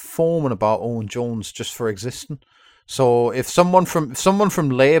fucking foaming about Owen Jones just for existing. So if someone from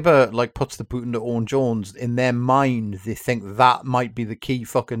Labour like puts the boot into Owen Jones, in their mind they think that might be the key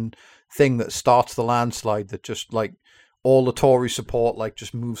fucking thing that starts the landslide, that just like all the Tory support like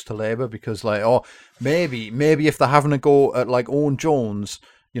just moves to Labour because like, oh, maybe if they're having a go at like Owen Jones,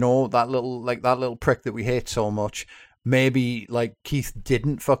 that little prick that we hate so much, maybe like Keith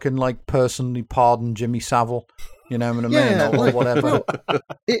didn't fucking like personally pardon Jimmy Savile, you know what I mean, or whatever.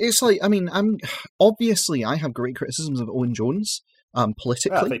 It's like, I mean, I have great criticisms of Owen Jones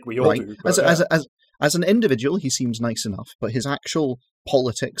politically. I think we all do. As an individual, he seems nice enough, but his actual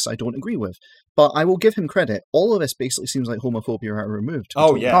politics I don't agree with. But I will give him credit. All of this basically seems like homophobia out removed.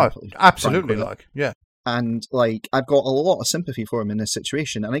 Absolutely, like, yeah. And like, I've got a lot of sympathy for him in this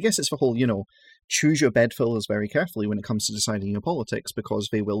situation. And I guess it's the whole, choose your bedfellows very carefully when it comes to deciding your politics, because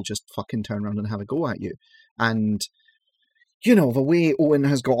they will just fucking turn around and have a go at you. And the way Owen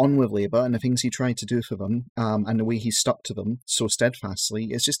has got on with Labour and the things he tried to do for them, and the way he stuck to them so steadfastly,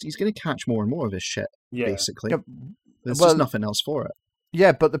 it's just he's going to catch more and more of his shit. Basically, there's just nothing else for it.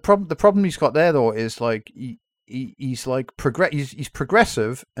 Yeah, but the problem he's got there though is like he's like he's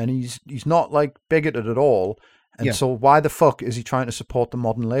progressive and he's not like bigoted at all. And so why the fuck is he trying to support the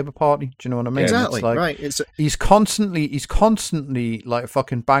modern Labour Party? Do you know what I mean? Exactly, it's like, right. He's constantly like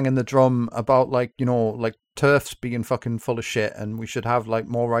fucking banging the drum about like, like TERFs being fucking full of shit and we should have like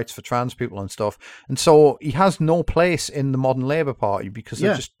more rights for trans people and stuff. And so he has no place in the modern Labour Party because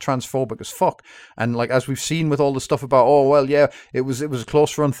they're just transphobic as fuck. And like, as we've seen with all the stuff about, it was a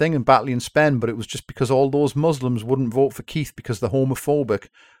close run thing in Batley and Spen, but it was just because all those Muslims wouldn't vote for Keith because they're homophobic.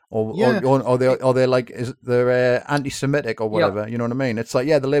 Or they're like they're anti-Semitic or whatever. You know what I mean? It's like,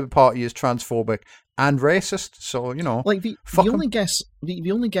 the Labour Party is transphobic and racist. So like the only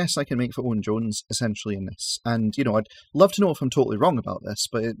guess I can make for Owen Jones essentially in this, and I'd love to know if I'm totally wrong about this,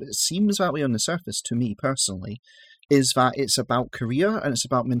 but it seems that way on the surface to me personally, is that it's about career and it's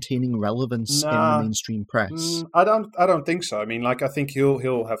about maintaining relevance in the mainstream press. I don't think so. I mean, like, I think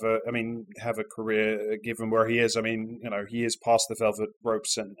he'll have a career given where he is. I mean, he is past the velvet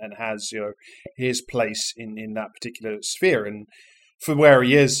ropes and has, his place in that particular sphere. And for where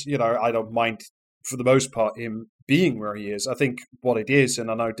he is, I don't mind, for the most part, him being where he is. I think what it is, and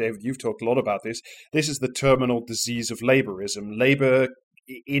I know, David, you've talked a lot about this is the terminal disease of Labourism. Labour,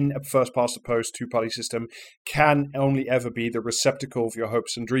 in a first past the post two-party system, can only ever be the receptacle of your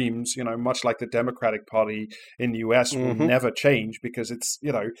hopes and dreams, much like the Democratic Party in the US will never change, because it's,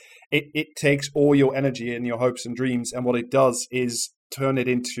 it takes all your energy and your hopes and dreams, and what it does is turn it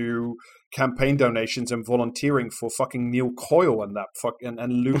into campaign donations and volunteering for fucking Neil Coyle and that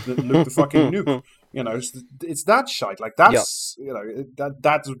and Luke the fucking nuke. It's that shite. Like, that's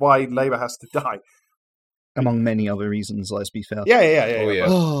that's why Labour has to die. Among many other reasons, let's be fair. Yeah.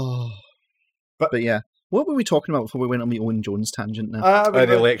 But yeah, what were we talking about before we went on the Owen Jones tangent now?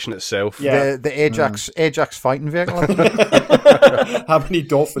 The election itself. Yeah. The Ajax fighting vehicle. How many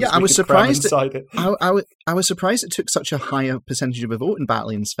dolphins? Yeah, I was surprised. Inside it. I was surprised it took such a higher percentage of the vote in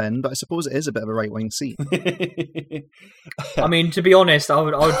Battalion Sven, but I suppose it is a bit of a right wing seat. I mean, to be honest, I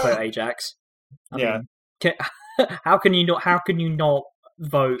would vote Ajax. I mean, how can you not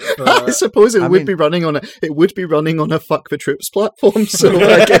vote for... I suppose it would be running on a fuck the troops platform, so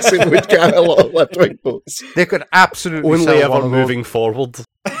I guess it would get a lot of left wing votes. They could absolutely only sell ever moving forward.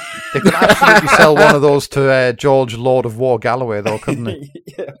 They could absolutely sell one of those to George Lord of War Galloway, though, couldn't they?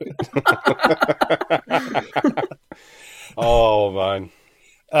 Oh man.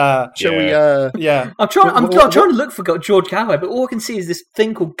 Shall we? Yeah. I'm trying to look for George Galloway, but all I can see is this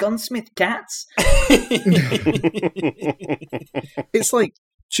thing called Gunsmith Cats. It's like,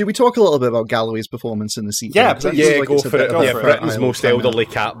 should we talk a little bit about Galloway's performance in the sequel? Yeah, like go for it. Britain's most elderly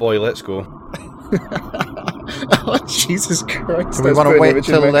cat boy. Let's go. Oh, Jesus Christ! Do we want to wait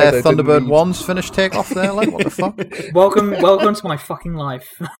until Thunderbird 1's finished takeoff there? Like, what the fuck? Welcome to my fucking life.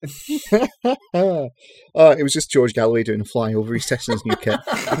 It was just George Galloway doing a flyover. He's testing his new kit.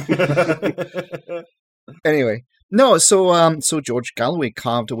 Anyway, no. So George Galloway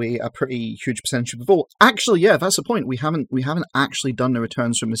carved away a pretty huge percentage of the vote. Actually, yeah, that's the point. We haven't actually done the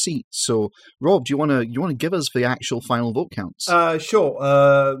returns from the seat. So, Rob, do you want to give us the actual final vote counts? Sure.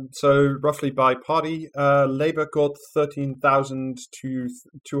 So roughly by party, Labour got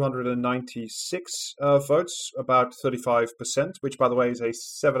 13,296 votes, about 35%, which, by the way, is a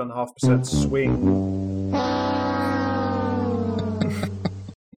 7.5% swing.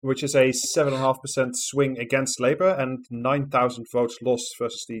 Which is a 7.5% swing against Labour, and 9,000 votes lost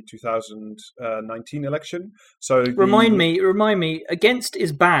versus the 2019 election. So remind me, against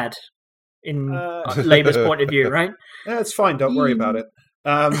is bad in Labour's point of view, right? Yeah, it's fine. Don't worry about it.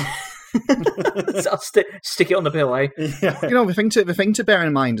 I'll stick it on the bill, eh? Yeah. The thing to bear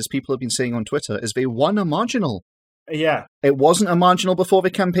in mind, as people have been saying on Twitter, is they won a marginal. Yeah. It wasn't a marginal before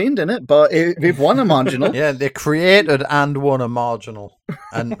they campaigned in it, but they've won a marginal. Yeah, they created and won a marginal.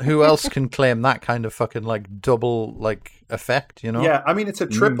 And who else can claim that kind of fucking double effect, Yeah, I mean, it's a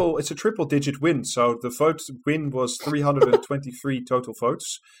triple digit win. So the vote win was 323 total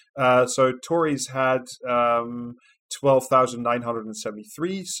votes. So Tories had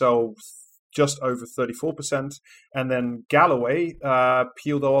 12,973, so just over 34%, and then Galloway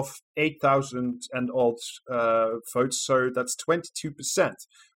peeled off 8,000 and odd votes, so that's 22%,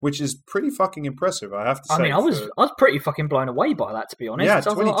 which is pretty fucking impressive, I have to say. I mean, I was pretty fucking blown away by that, to be honest. Yeah,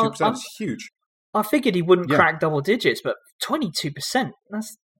 22% is huge. I figured he wouldn't crack double digits, but 22%,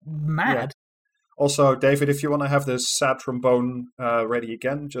 that's mad. Yeah. Also, David, if you want to have this sad trombone ready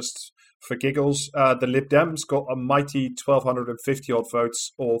again, just for giggles, the Lib Dems got a mighty 1,250 odd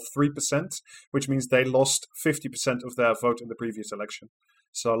votes, or 3%, which means they lost 50% of their vote in the previous election.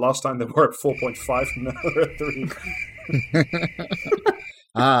 So last time they were at 4.5, now they're at 3.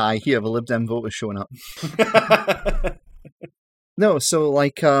 I hear the Lib Dem voters showing up. No, so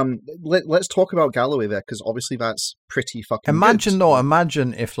let's talk about Galloway there, because obviously that's pretty fucking Imagine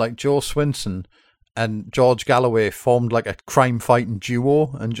good. if Joe Swinson and George Galloway formed a crime fighting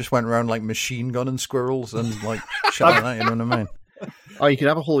duo and just went around machine gunning squirrels and shit like that, you know what I mean? Oh, you could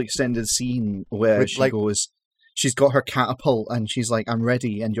have a whole extended scene where she goes, she's got her catapult and she's like, I'm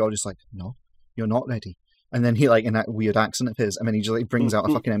ready, and George is like, no, you're not ready. And then he in that weird accent of his, and then he just brings out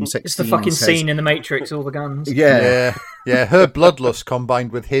a fucking M16. It's the fucking scene in The Matrix, all the guns. Yeah. Yeah, her bloodlust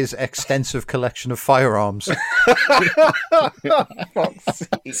combined with his extensive collection of firearms.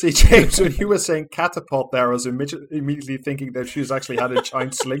 See, James, when you were saying catapult there, I was immediately thinking that she's actually had a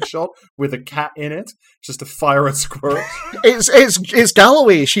giant slingshot with a cat in it, just to fire at squirrels. It's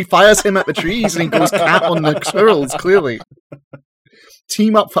Galloway. She fires him at the trees and he goes cat on the squirrels, clearly.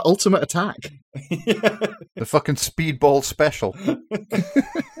 Team up for ultimate attack. The fucking speedball special.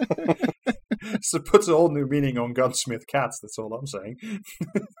 So it puts a whole new meaning on gunsmith cats, that's all I'm saying.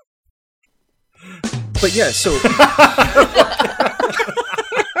 But yeah, so...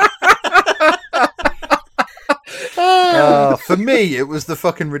 For me, it was the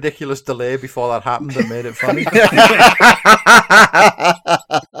fucking ridiculous delay before that happened that made it funny.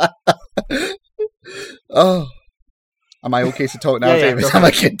 Oh. Am I okay to talk now, Yeah, David? go Am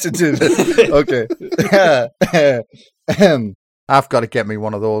I good to do this? Okay. I've got to get me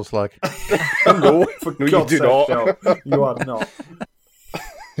one of those, like. No, for No, you God's do sake, not. no, you are not.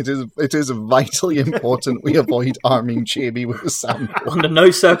 It is vitally important we avoid arming Jamie with a sample. Under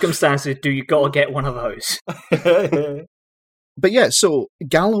no circumstances do you gotta get one of those. But yeah, so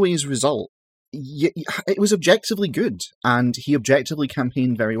Galloway's result, it was objectively good, and he objectively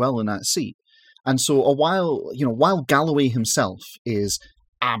campaigned very well in that seat. And so while Galloway himself is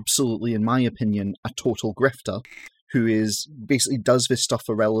absolutely, in my opinion, a total grifter, who is basically does this stuff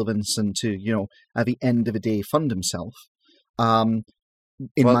for relevance and to, at the end of the day, fund himself. In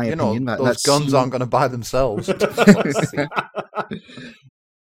my opinion, those guns aren't going to buy themselves.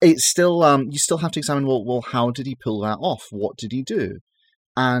 It's still, you still have to examine, well, how did he pull that off? What did he do?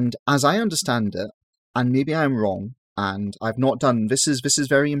 And as I understand it, and maybe I'm wrong, and I've not done, this is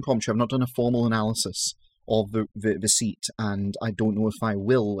very impromptu, I've not done a formal analysis of the seat, and I don't know if I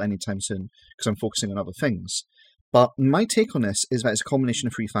will anytime soon, because I'm focusing on other things. But my take on this is that it's a combination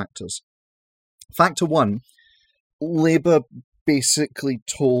of three factors. Factor one, Labour basically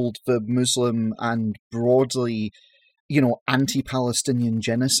told the Muslim and broadly, anti-Palestinian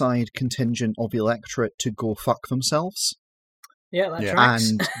genocide contingent of the electorate to go fuck themselves. Yeah, that tracks.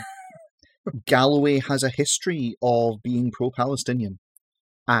 And Galloway has a history of being pro-Palestinian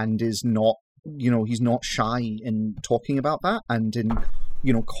and is not, he's not shy in talking about that and in,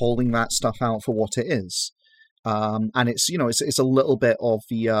 calling that stuff out for what it is. And it's, it's a little bit of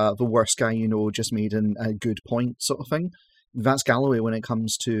the worst guy just made a good point sort of thing. That's Galloway when it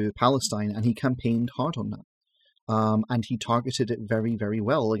comes to Palestine, and he campaigned hard on that. And he targeted it very, very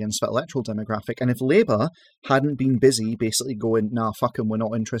well against that electoral demographic. And if Labour hadn't been busy basically going, nah, fuck them, we're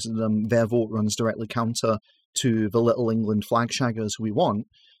not interested in them, their vote runs directly counter to the Little England flag shaggers we want,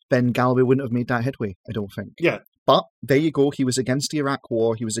 then Galloway wouldn't have made that headway, I don't think. Yeah. But there you go, he was against the Iraq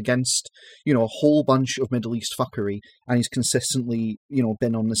War, he was against, a whole bunch of Middle East fuckery, and he's consistently,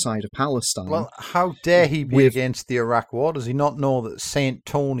 been on the side of Palestine. Well, how dare he be against the Iraq War? Does he not know that Saint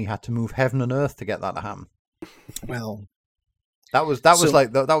Tony had to move heaven and earth to get that to happen? Well, that was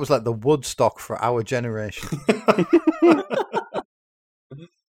like the Woodstock for our generation.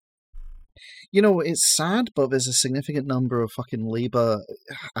 It's sad, but there's a significant number of fucking Labour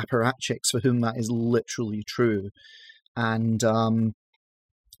apparatchiks for whom that is literally true. And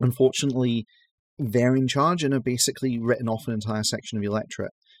unfortunately, they're in charge and are basically written off an entire section of the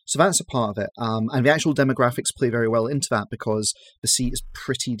electorate. So that's a part of it. And the actual demographics play very well into that because the seat is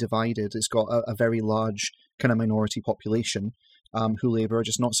pretty divided. It's got a very large kind of minority population who Labour are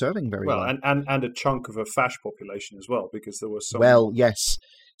just not serving very well. Well, and a chunk of a fash population as well, because there was some... Well, yes.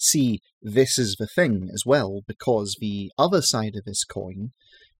 See, this is the thing as well, because the other side of this coin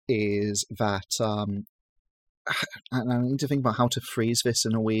is that, and I need to think about how to phrase this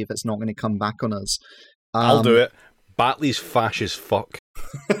in a way that's not going to come back on us. I'll do it. Batley's fash as fuck.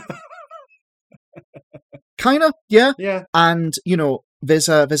 Kinda, yeah. Yeah. And, there's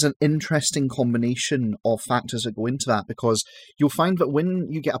an interesting combination of factors that go into that, because you'll find that when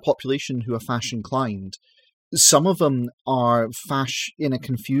you get a population who are fash inclined, some of them are fash in a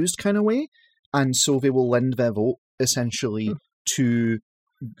confused kind of way, and so they will lend their vote essentially to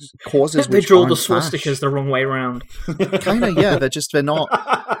causes They which draw the aren't swastikas fash. the wrong way around. Kind of, yeah. They're not,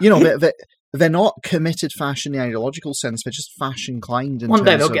 they're not committed fash in the ideological sense. They're just fash inclined. One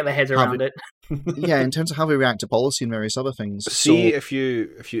day they'll get their heads around it. Yeah, in terms of how they react to policy and various other things. See, So, if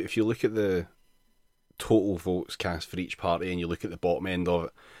you look at the total votes cast for each party and you look at the bottom end of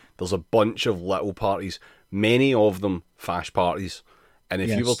it, there's a bunch of little parties, many of them fash parties, and if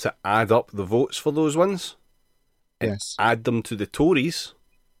you were to add up the votes for those ones and add them to the Tories,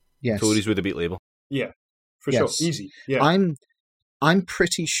 Tories would have beat Labour. Yeah, for sure. Easy. Yeah. I'm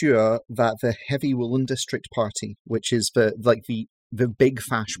pretty sure that the Heavy Woolen District Party, which is the big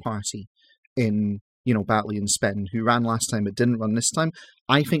fash party in Batley and Spen, who ran last time but didn't run this time.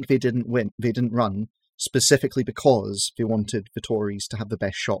 I think they didn't win. They didn't run specifically because they wanted the Tories to have the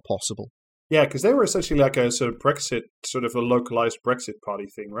best shot possible. Yeah, because they were essentially like a sort of Brexit, sort of a localized Brexit party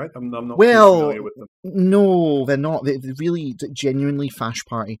thing, right? I'm not too familiar with them. No, they're not. They're really genuinely fash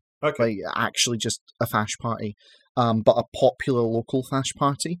party. Okay. Like, actually just a fash party, but a popular local fash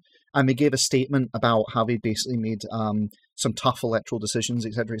party. And they gave a statement about how they basically made some tough electoral decisions,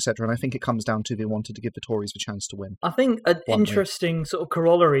 etc., etc. And I think it comes down to they wanted to give the Tories the chance to win. I think an Bluntly. interesting sort of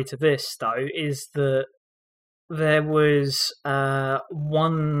corollary to this, though, is that there was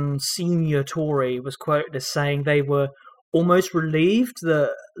one senior Tory was quoted as saying they were almost relieved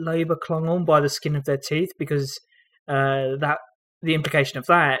that Labour clung on by the skin of their teeth, because that the implication of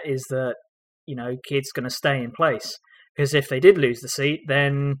that is that Kidd's going to stay in place, because if they did lose the seat,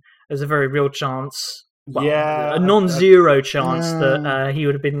 then there's a very real chance, a non-zero chance that he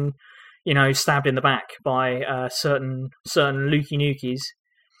would have been stabbed in the back by certain Lukey Nukies.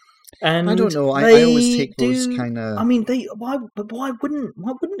 And I don't know. I always take those kind of. I mean, why wouldn't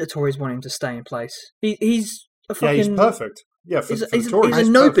the Tories want him to stay in place? He's a fucking. Yeah, he's perfect. Yeah, for the Tories, he's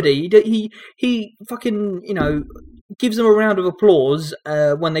a nobody. He fucking gives them a round of applause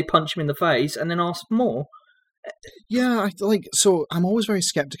when they punch him in the face, and then asks for more. Yeah, so I'm always very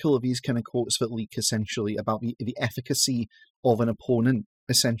skeptical of these kind of quotes that leak essentially about the efficacy of an opponent,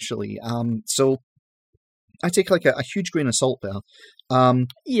 essentially. So I take like a huge grain of salt there.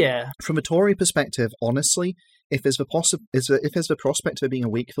 Yeah. From a Tory perspective, honestly, if there's the prospect of it being a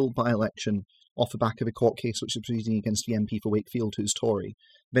Wakefield by-election off the back of a court case which is proceeding against the MP for Wakefield who's Tory,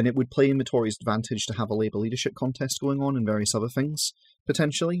 then it would play in the Tories' advantage to have a Labour leadership contest going on and various other things,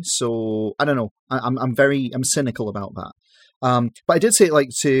 potentially. So, I don't know. I'm cynical about that. But I did say,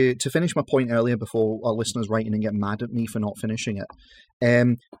 to finish my point earlier before our listeners write in and get mad at me for not finishing it,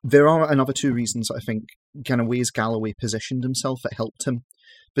 there are another two reasons that I think kind of ways Galloway positioned himself that helped him.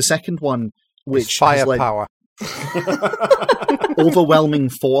 The second one, which firepower. Overwhelming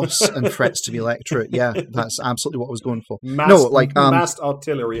force and threats to the electorate. Yeah, that's absolutely what I was going for. Massed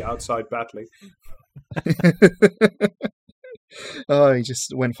artillery outside Batley. Oh, he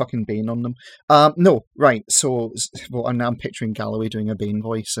just went fucking Bane on them. No, right. So, now I'm picturing Galloway doing a Bane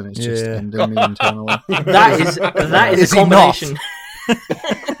voice, and it's just ending me internally. That is a combination.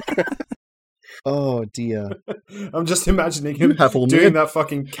 Oh dear! I'm just imagining him doing that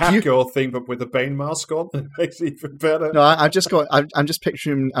fucking Catgirl thing, but with a Bane mask on. It makes it even better. No, I'm just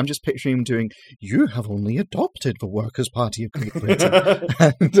picturing him doing. You have only adopted the Workers' Party of Great Britain.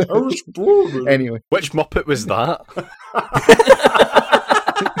 Anyway, which Muppet was that?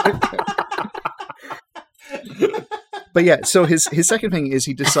 But yeah, so his second thing is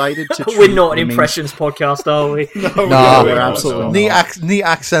he decided to. We're not an impressions podcast, are we? No, we're absolutely not. Neat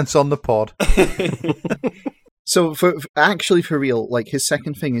accents on the pod. So for real, his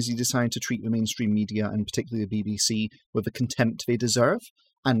second thing is he decided to treat the mainstream media and particularly the BBC with the contempt they deserve,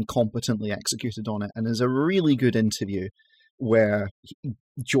 and competently executed on it. And there's a really good interview where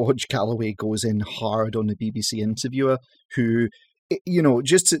George Galloway goes in hard on the BBC interviewer, who,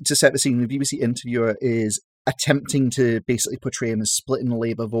 just to set the scene, the BBC interviewer is attempting to basically portray him as splitting the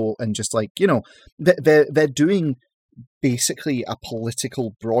Labour vote and just they're doing basically a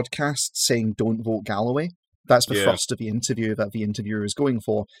political broadcast saying don't vote Galloway. That's the thrust of the interview that the interviewer is going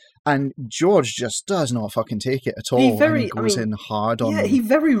for. And George just does not fucking take it at all. He goes in hard on them. He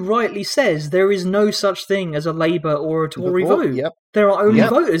very rightly says there is no such thing as a Labour or a Tory vote. Yep. There are only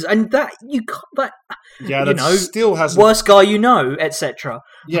voters, and that you can't. Still has worst guy etc.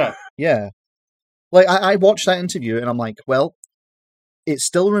 Yeah, yeah. I watched that interview and I'm like, well, it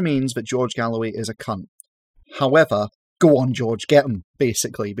still remains that George Galloway is a cunt. However, go on, George, get him,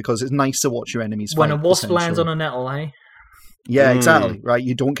 basically, because it's nice to watch your enemies fight. When a wasp lands on a nettle, eh? Yeah, exactly, right?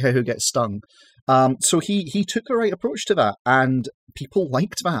 You don't care who gets stung. So he took the right approach to that, and people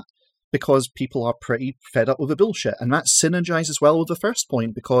liked that, because people are pretty fed up with the bullshit. And that synergizes well with the first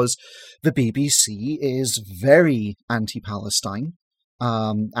point, because the BBC is very anti-Palestine.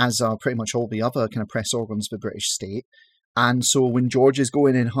 As are pretty much all the other kind of press organs of the British state. And so when George is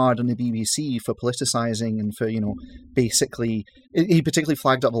going in hard on the BBC for politicising and for, basically, he particularly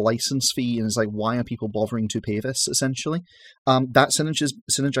flagged up the licence fee and is like, why are people bothering to pay this, essentially? That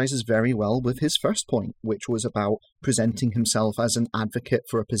synergizes very well with his first point, which was about presenting himself as an advocate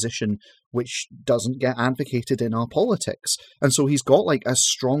for a position which doesn't get advocated in our politics. And so he's got a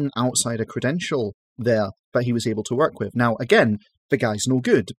strong outsider credential there that he was able to work with. Now, again, the guy's no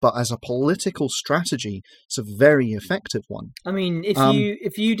good. But as a political strategy, it's a very effective one. I mean,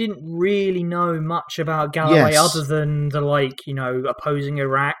 if you didn't really know much about Galloway Yes. other than the opposing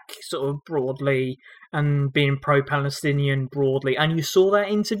Iraq sort of broadly and being pro-Palestinian broadly, and you saw that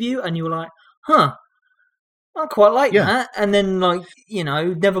interview and you were like, huh, I quite like Yeah. that. And then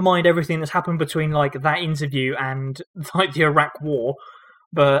never mind everything that's happened between that interview and the Iraq war,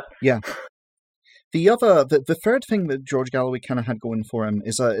 but The third thing that George Galloway kind of had going for him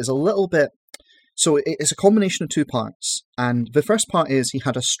is a little bit. So it's a combination of two parts, and the first part is he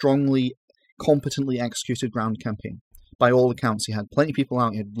had a strongly, competently executed ground campaign. By all accounts, he had plenty of people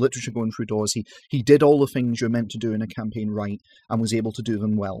out. He had literature going through doors. He did all the things you're meant to do in a campaign right, and was able to do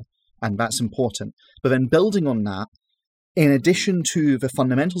them well, and that's important. But then building on that, in addition to the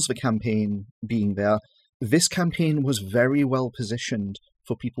fundamentals of the campaign being there, this campaign was very well positioned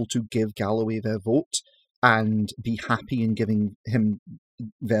for people to give Galloway their vote and be happy in giving him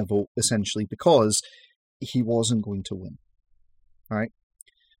their vote, essentially, because he wasn't going to win. Right?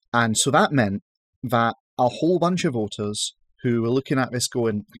 And so that meant that a whole bunch of voters who were looking at this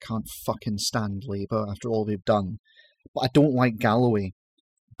going, I can't fucking stand Labour after all they've done, but I don't like Galloway.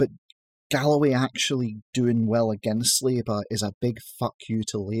 But Galloway actually doing well against Labour is a big fuck you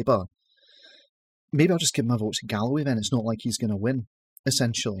to Labour. Maybe I'll just give my vote to Galloway then. It's not like he's going to win,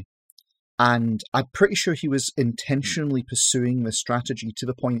 essentially. And I'm pretty sure he was intentionally pursuing this strategy to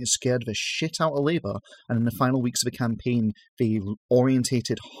the point it scared the shit out of Labour. And in the final weeks of the campaign, they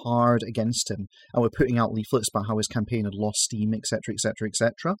orientated hard against him and were putting out leaflets about how his campaign had lost steam, etc., etc.,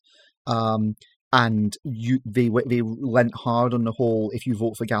 etc. And they lent hard on the whole, if you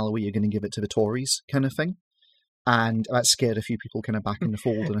vote for Galloway, you're going to give it to the Tories kind of thing. And that scared a few people kind of back in the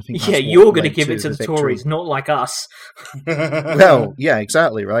fold. And I think that's you're going to give it to the Tories, not like us. Well, yeah,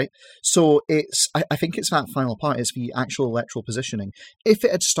 exactly, right? So I think it's that final part, it's the actual electoral positioning. If it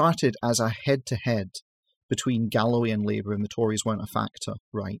had started as a head-to-head between Galloway and Labour and the Tories weren't a factor,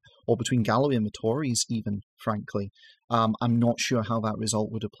 right? Or between Galloway and the Tories even, frankly, I'm not sure how that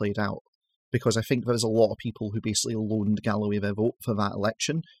result would have played out. Because I think there's a lot of people who basically loaned Galloway their vote for that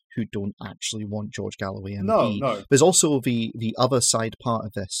election who don't actually want George Galloway MP. No. There's also the other side part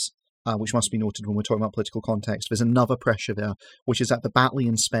of this, which must be noted when we're talking about political context. There's another pressure there, which is that the Batley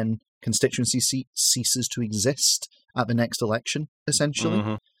and Spen constituency seat ceases to exist at the next election, essentially.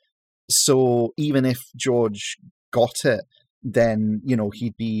 Mm-hmm. So even if George got it, then,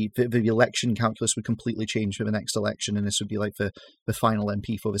 he'd be, the election calculus would completely change for the next election, and this would be like the final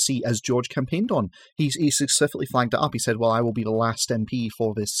MP for the seat, as George campaigned on. He successfully flagged it up. He said, well, I will be the last MP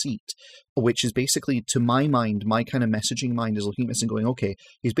for this seat, which is basically, to my mind, my kind of messaging mind is looking at this and going, okay,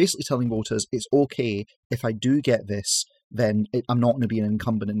 he's basically telling voters, it's okay if I do get this, then I'm not going to be an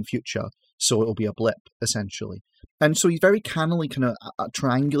incumbent in the future, so it'll be a blip, essentially. And so he very cannily kind of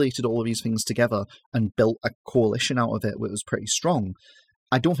triangulated all of these things together and built a coalition out of it that was pretty strong.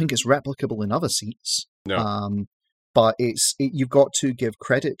 I don't think it's replicable in other seats. No. But you've got to give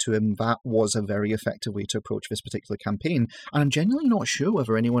credit to him. That was a very effective way to approach this particular campaign. And I'm genuinely not sure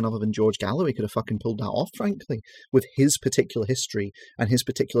whether anyone other than George Galloway could have fucking pulled that off, frankly, with his particular history and his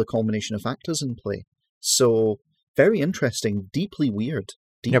particular combination of factors in play. So, very interesting, deeply weird.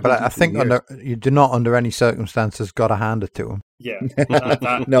 Yeah, but I think you do not, under any circumstances, got to hand it to him. Yeah.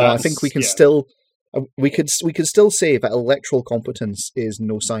 No, I think we can still. We could still say that electoral competence is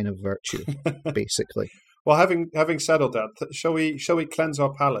no sign of virtue, basically. Well, having settled that, shall we cleanse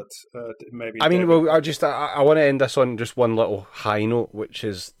our palate? Maybe. I mean, David? well, I want to end this on just one little high note, which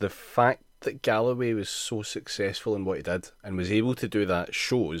is the fact that Galloway was so successful in what he did and was able to do that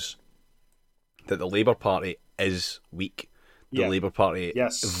shows that the Labour Party is weak. The Labour Party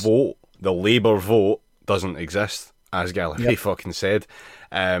vote, the Labour vote doesn't exist, as Galloway fucking said.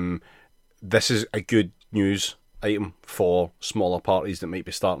 This is a good news item for smaller parties that might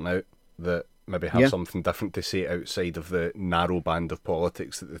be starting out, that maybe have something different to say outside of the narrow band of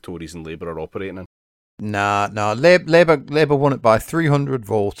politics that the Tories and Labour are operating in. Nah. Labour won it by 300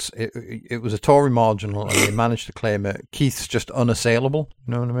 votes. It was a Tory marginal, and they managed to claim it. Keith's just unassailable.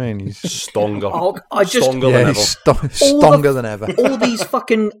 You know what I mean? He's stronger. Stronger than ever. All these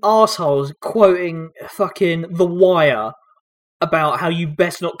fucking arseholes quoting fucking The Wire about how you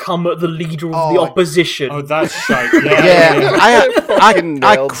best not come at the leader of the opposition. Oh, that's shite.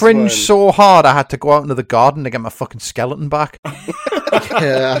 I cringed so hard I had to go out into the garden to get my fucking skeleton back.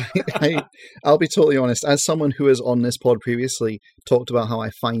 Yeah, I'll be totally honest. As someone who has on this pod previously talked about how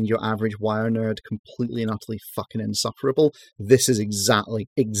I find your average Wire nerd completely and utterly fucking insufferable, this is exactly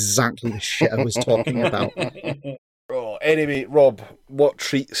the shit I was talking about. Anyway, Rob, what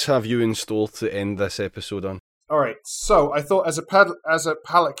treats have you in store to end this episode on? All right. So I thought as a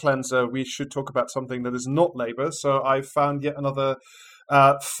palate cleanser, we should talk about something that is not labor. So I found yet another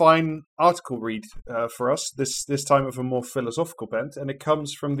fine article read for us, this time of a more philosophical bent, and it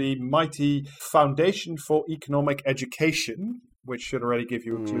comes from the mighty Foundation for Economic Education, which should already give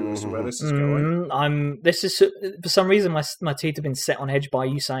you a clue as to where this is going. This is for some reason my teeth have been set on edge by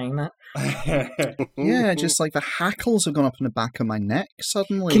you saying that. Yeah, just like the hackles have gone up in the back of my neck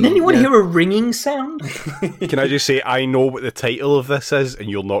suddenly. Can anyone hear a ringing sound? Can I just say, I know what the title of this is, and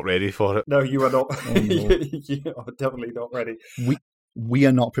you're not ready for it. No, you are not. Oh, no. You are definitely not ready. We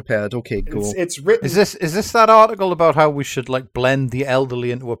are not prepared. Okay, go. It's written. Is this that article about how we should like blend the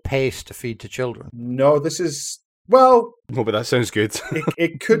elderly into a paste to feed to children? No, this is. Well, No, but that sounds good.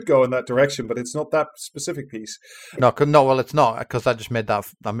 it could go in that direction, but it's not that specific piece. No, well, it's not because I just made that.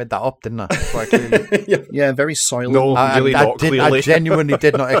 I made that up, didn't I? Quite clearly. Yeah, very soiled. No, really not clearly. I genuinely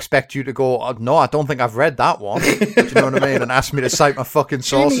did not expect you to go, "Oh, no, I don't think I've read that one." Do you know what I mean? And ask me to cite my fucking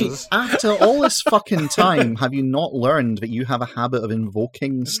Jimmy, sources. after all this fucking time, have you not learned that you have a habit of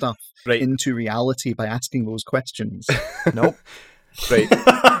invoking stuff Right. into reality by asking those questions? Nope. Right.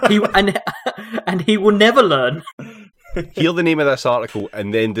 And he will never learn. Hear the name of this article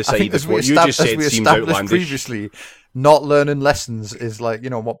and then I decide think if what you just said we seems established outlandish. previously, not learning lessons is like,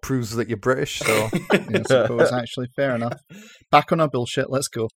 what proves that you're British. So I suppose, actually, fair enough. Back on our bullshit, let's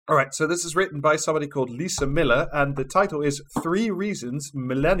go. All right, so this is written by somebody called Lisa Miller, and the title is 3 Reasons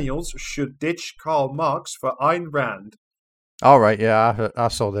Millennials Should Ditch Karl Marx for Ayn Rand. all right, yeah, I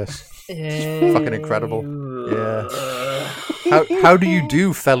saw this. Fucking incredible. Yeah. How do you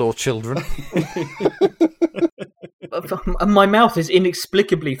do, fellow children? My mouth is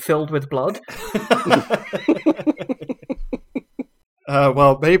inexplicably filled with blood.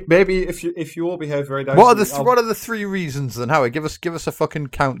 Well, maybe if you all behave very nicely. What are the 3 reasons then, Howard? Give us a fucking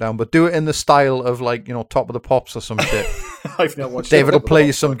countdown, but do it in the style of like Top of the Pops or some shit. I've not watched David Top will of the play you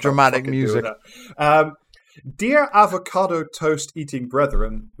Pops, some so I can't dramatic fucking do music. that. Dear avocado toast eating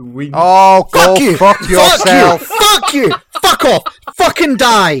brethren, we Oh, go fuck yourself. Fuck you! Fuck off! Fucking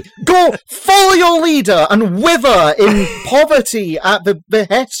die! Go follow your leader and wither in poverty at the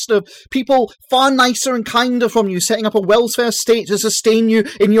behest of people far nicer and kinder from you, setting up a welfare state to sustain you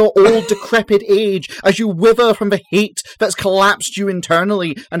in your old decrepit age as you wither from the hate that's collapsed you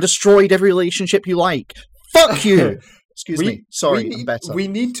internally and destroyed every relationship you like. Fuck you! Excuse me. Sorry, I'm better. We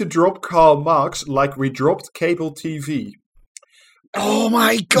need to drop Karl Marx like we dropped cable TV. Oh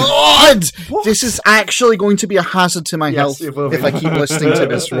my god! This is actually going to be a hazard to my Yes, health it will be. if I keep listening to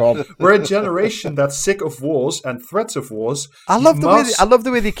this, Rob. We're a generation that's sick of wars and threats of wars. I love the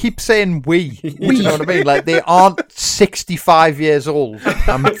way they keep saying we. Do you know what I mean? Like they aren't 65 years old.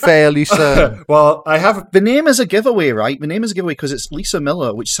 I'm fairly certain. Well, I have. The name is a giveaway, right? The name is a giveaway because it's Lisa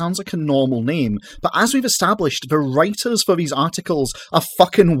Miller, which sounds like a normal name. But as we've established, the writers for these articles are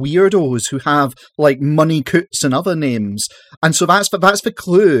fucking weirdos who have, like, Money Coots and other names. And so that's the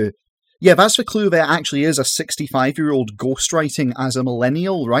clue. Yeah, that's the clue. There actually is a 65-year-old ghostwriting as a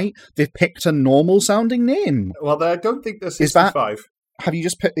millennial, right? They've picked a normal-sounding name. Well, I don't think they're Is that- 65. Have you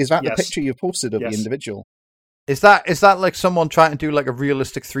just put? Is that Yes. the picture you've posted of Yes. the individual? Is that like someone trying to do like a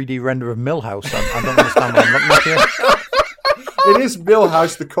realistic 3D render of Millhouse? I don't understand what I'm looking at here. It is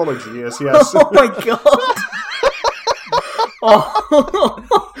Millhouse the college years, yes. Oh my god!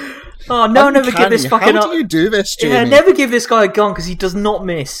 Oh no! Never give this fucking How up. do you do this, Jamie? Yeah, never give this guy a gun because he does not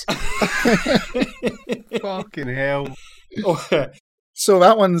miss. Fucking hell. Oh, So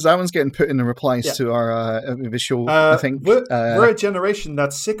that one's getting put in the replies Yeah. to our the show. I think. we're a generation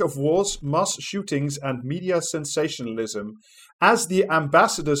that's sick of wars, mass shootings, and media sensationalism. As the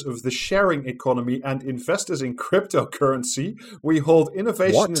ambassadors of the sharing economy and investors in cryptocurrency, we hold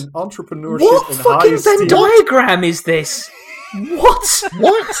innovation What? and entrepreneurship What in high fucking esteem. Venn diagram is this? What?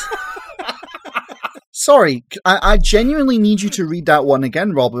 What? Sorry, I genuinely need you to read that one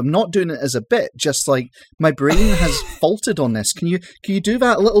again, Rob. I'm not doing it as a bit. Just like my brain has faulted on this. Can you do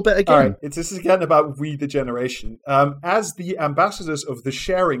that a little bit again? All right, this is again about we the generation. As the ambassadors of the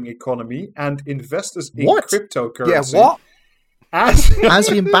sharing economy and investors in What? cryptocurrency. Yeah, what? As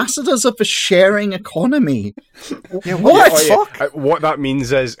the ambassadors of the sharing economy. Yeah, What? what the fuck? What that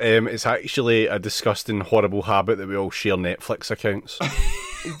means is it's actually a disgusting, horrible habit that we all share Netflix accounts.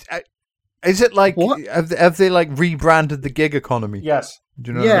 Is it like What? have they like rebranded the gig economy? Yes.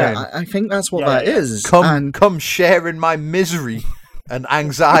 Do you know what I mean? Yeah, I think that's what Yeah, that yeah. is. Come share in my misery and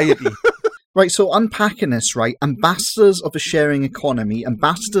anxiety. Right, so unpacking this, right? Ambassadors of the sharing economy,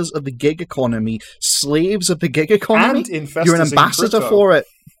 ambassadors of the gig economy, slaves of the gig economy. And investors You're an in ambassador crypto. for it.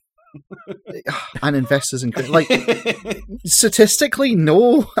 And investors in crypto. Like, statistically,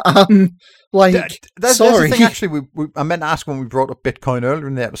 no. There's sorry. the thing, actually, I meant to ask when we brought up Bitcoin earlier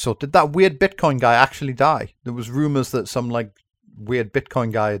in the episode. Did that weird Bitcoin guy actually die? There was rumors that some weird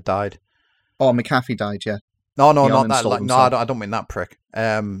Bitcoin guy had died. Oh, McAfee died, yeah. No, He not that. uninstalled No, himself. I don't mean that prick.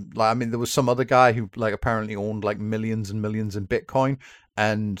 I mean, there was some other guy who apparently owned millions and millions in Bitcoin,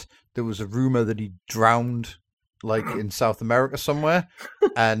 and there was a rumor that he drowned in South America somewhere,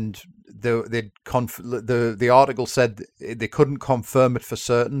 and the article said they couldn't confirm it for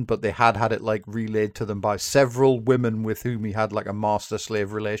certain, but they had it relayed to them by several women with whom he had a master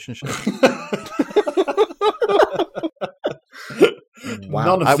slave relationship. Wow.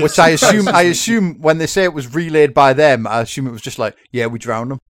 None of this Which I surprises assume when they say it was relayed by them, I assume it was just we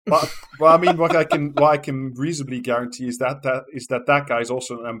drowned him. Well, I mean, what I can reasonably guarantee is that guy is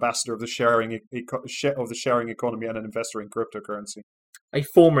also an ambassador of the sharing economy and an investor in cryptocurrency. A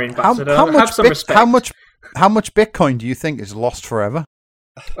former ambassador. How Have some respect. How much Bitcoin do you think is lost forever?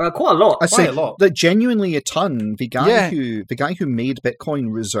 Quite a lot. I say a lot. Genuinely a ton. The guy Yeah. who made Bitcoin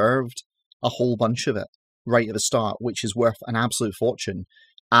reserved a whole bunch of it right at the start, which is worth an absolute fortune.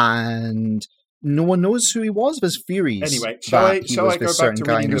 And no one knows who he was. There's theories. Anyway, shall I he go was back this to certain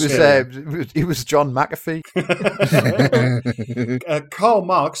guy reading in this Australia. He was John McAfee. Karl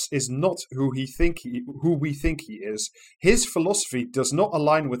Marx is not who we think he is. His philosophy does not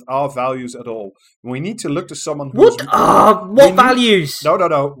align with our values at all. We need to look to someone who's... What values?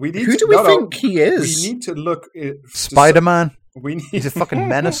 No. We need Who to, do we no, think he is? We need to look... Spider-Man. We He's a fucking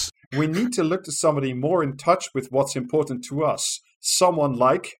menace. We need to look to somebody more in touch with what's important to us. Someone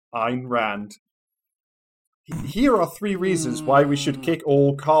like Ayn Rand. Here are 3 reasons why we should kick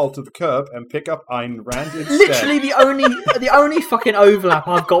all Karl to the curb and pick up Ayn Rand instead. Literally, the only fucking overlap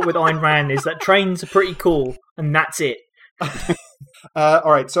I've got with Ayn Rand is that trains are pretty cool, and that's it.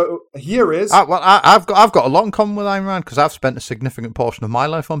 All right, so here is... I've got a lot in common with Ayn Rand because I've spent a significant portion of my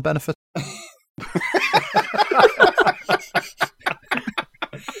life on benefits.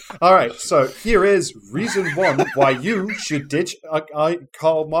 All right, so here is reason 1 why you should ditch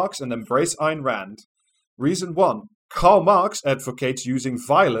Karl Marx and embrace Ayn Rand. Reason 1, Karl Marx advocates using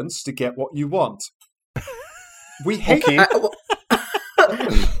violence to get what you want. We hate...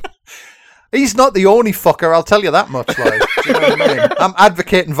 He's not the only fucker, I'll tell you that much. Do you know what I mean? I'm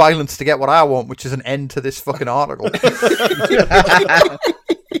advocating violence to get what I want, which is an end to this fucking article.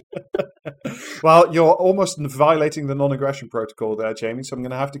 Well, you're almost violating the non-aggression protocol there, Jamie, so I'm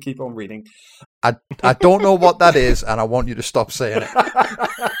going to have to keep on reading. I don't know what that is, and I want you to stop saying it.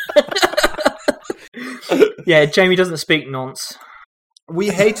 Yeah, Jamie doesn't speak nonce. We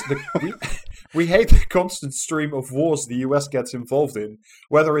hate the constant stream of wars the US gets involved in.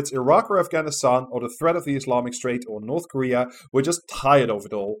 Whether it's Iraq or Afghanistan, or the threat of the Islamic State or North Korea, we're just tired of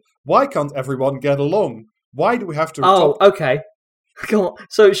it all. Why can't everyone get along? Why do we have to... Okay. Come on.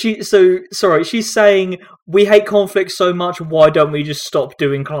 So she's saying we hate conflict so much, why don't we just stop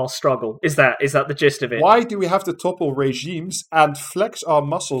doing class struggle? Is that the gist of it? Why do we have to topple regimes and flex our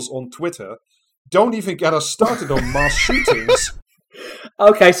muscles on Twitter? Don't even get us started on mass shootings.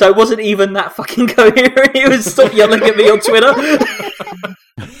 Okay, so it wasn't even that fucking coherent. It was stop yelling at me on Twitter.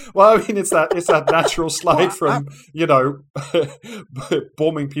 Well, I mean, it's that natural slide from,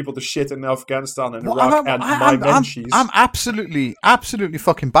 bombing people to shit in Afghanistan and Iraq and my Menchies. I'm absolutely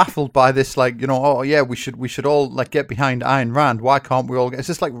fucking baffled by this. We should all get behind Ayn Rand. Why can't we all get? It's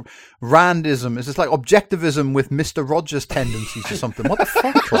just like Randism. It's just like objectivism with Mr. Rogers tendencies or something. What the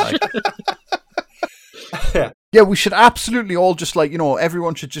fuck? Yeah, we should absolutely all just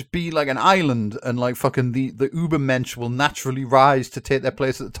everyone should just be like an island, and fucking the Ubermensch will naturally rise to take their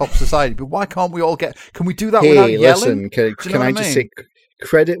place at the top of society. But why can't we all get? Can we do that without yelling? Listen, can I just say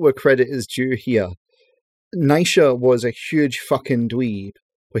credit where credit is due here? Nisha was a huge fucking dweeb,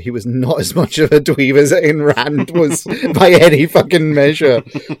 but he was not as much of a dweeb as Ayn Rand was by any fucking measure.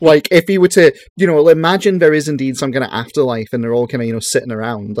 Like, if he were to, imagine there is indeed some kind of afterlife and they're all kind of, sitting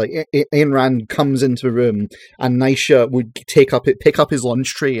around. Like, Ayn Rand comes into the room and Nisha would pick up his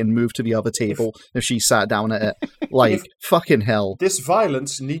lunch tray and move to the other table if she sat down at it. Like, fucking hell. This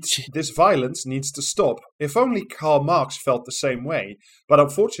violence needs to stop. If only Karl Marx felt the same way. But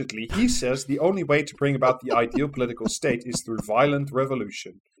unfortunately, he says the only way to bring about the ideal political state is through violent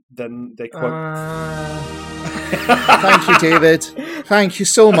revolution. Then they quote... Thank you, David. Thank you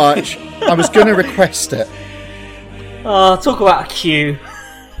so much. I was going to request it. Talk about a queue.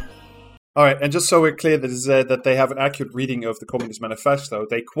 All right, and just so we're clear that they have an accurate reading of the Communist Manifesto,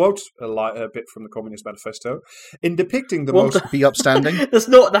 they quote a bit from the Communist Manifesto in depicting the most... Be upstanding. That's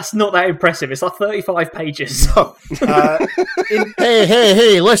not that impressive. It's like 35 pages. No,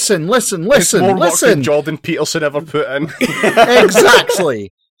 Hey, listen. It's more work than Listen. Jordan Peterson ever put in.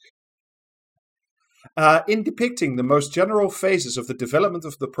 Exactly. In depicting the most general phases of the development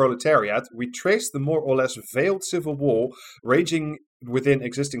of the proletariat, we trace the more or less veiled civil war raging within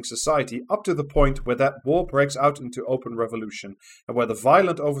existing society up to the point where that war breaks out into open revolution, and where the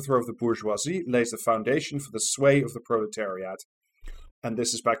violent overthrow of the bourgeoisie lays the foundation for the sway of the proletariat. And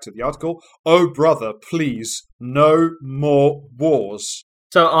this is back to the article. Oh, brother, please, no more wars.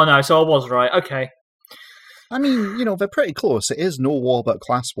 So I was right. Okay. I mean, they're pretty close. It is no war but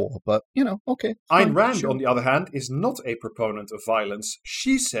class war, but, okay. Ayn Rand, on the other hand, is not a proponent of violence.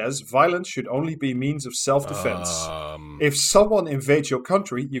 She says violence should only be means of self-defense. If someone invades your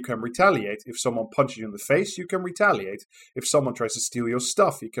country, you can retaliate. If someone punches you in the face, you can retaliate. If someone tries to steal your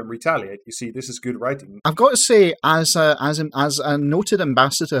stuff, you can retaliate. You see, this is good writing. I've got to say, as a noted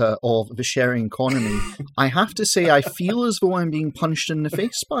ambassador of the sharing economy, I have to say I feel as though I'm being punched in the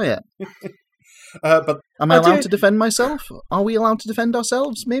face by it. But am I allowed to defend myself? Are we allowed to defend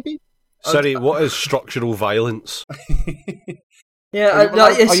ourselves, maybe? Sorry, what is structural violence? Yeah,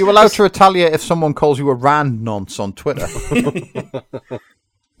 are you allowed to retaliate if someone calls you a Rand nonce on Twitter?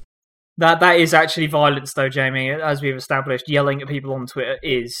 That is actually violence, though, Jamie. As we've established, yelling at people on Twitter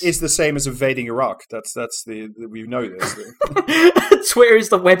is the same as invading Iraq. That's we know this. Twitter is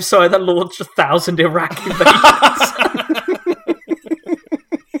the website that launched 1,000 Iraq invasions.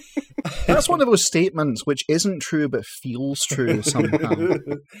 That's one of those statements which isn't true but feels true somehow.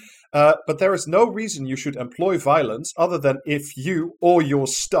 But there is no reason you should employ violence other than if you or your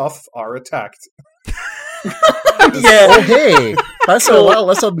stuff are attacked. Yeah. Oh, hey, that's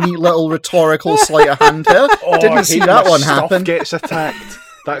a neat little rhetorical sleight of hand here. Didn't see that one happen. Gets attacked.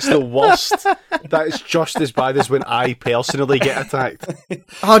 That's the worst. That is just as bad as when I personally get attacked.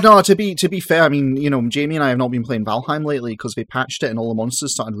 Oh no, to be fair, I mean, Jamie and I have not been playing Valheim lately because they patched it and all the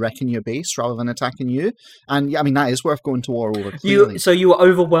monsters started wrecking your base rather than attacking you. And I mean, that is worth going to war over. So you were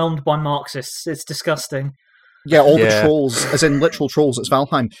overwhelmed by Marxists. It's disgusting. Yeah, all the trolls, as in literal trolls, it's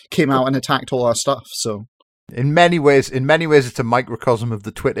Valheim, came out and attacked all our stuff. So in many ways, it's a microcosm of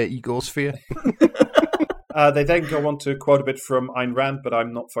the Twitter ecosphere. They then go on to quote a bit from Ayn Rand, but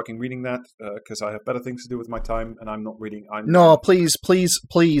I'm not fucking reading that because I have better things to do with my time, and I'm not reading Ayn Rand. No, please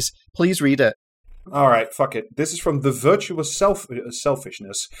read it. All right, fuck it. This is from The Virtuous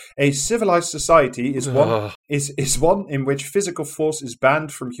Selfishness. A civilized society is one in which physical force is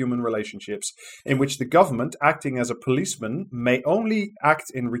banned from human relationships, in which the government, acting as a policeman, may only act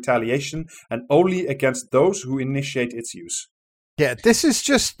in retaliation and only against those who initiate its use. Yeah, this is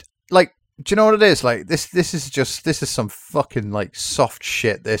just like. Do you know what it is? Like this is some fucking like soft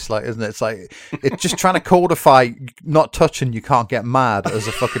shit. This like, isn't it? It's like it's just trying to codify not touching you can't get mad as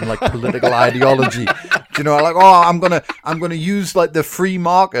a fucking like political ideology. Do you know? Like, oh, I'm gonna use like the free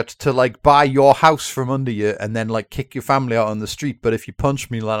market to like buy your house from under you and then like kick your family out on the street. But if you punch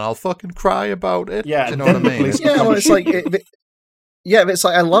me, then I'll fucking cry about it. Yeah, do you know what I mean? Yeah, well, it's like it's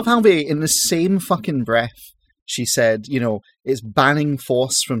like I love how they in the same fucking breath. She said, it's banning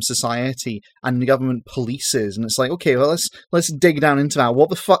force from society and the government polices. And it's like, okay, well, let's dig down into that. What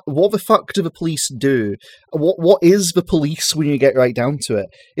the fuck do the police do? What is the police when you get right down to it?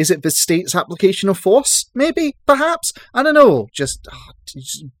 Is it the state's application of force? Maybe, perhaps? I don't know. Just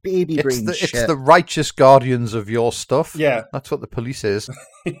baby brain shit. It's the righteous guardians of your stuff. Yeah. That's what the police is.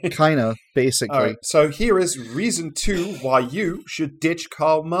 Kind of, basically. All right, so here is reason 2 why you should ditch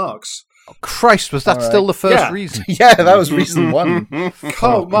Karl Marx. Oh, Christ, was that still the first reason? Yeah, that was reason 1.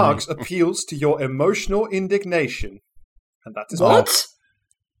 Karl Marx appeals to your emotional indignation. And that is what?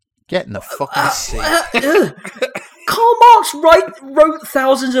 Get in the fucking seat. Karl Marx wrote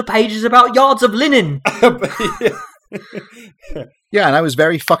thousands of pages about yards of linen. Yeah, and I was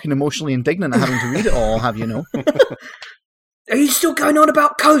very fucking emotionally indignant at having to read it all, have you know? Are you still going on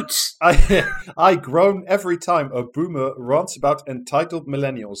about coats? I groan every time a boomer rants about entitled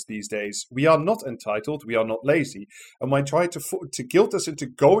millennials these days. We are not entitled, we are not lazy. And when trying to guilt us into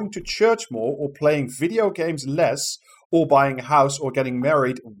going to church more or playing video games less or buying a house or getting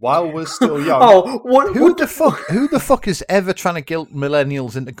married while we're still young. Who the fuck is ever trying to guilt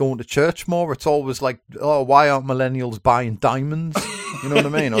millennials into going to church more? It's always like, oh, why aren't millennials buying diamonds? You know what I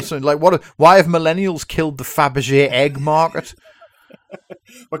mean? Or something like, why have millennials killed the Fabergé egg market?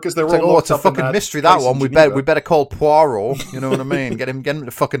 Because they're it's all like, it's a fucking mystery, that one. We better call Poirot. You know what I mean? Get him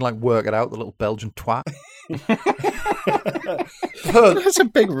to fucking like work it out, the little Belgian twat. That's a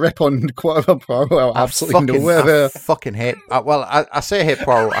big rip on Poirot out absolutely nowhere. I fucking hate. I say hate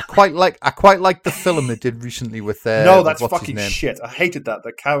Poirot. I quite like the film they did recently with. No, that's what's fucking his name? shit. I hated that.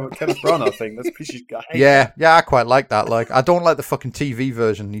 The Kenneth Branagh thing. That's piece of shit. I hate Yeah, I quite like that. Like, I don't like the fucking TV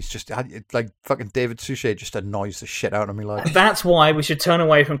version. He's just like fucking David Suchet just annoys the shit out of me. Like, That's why we should turn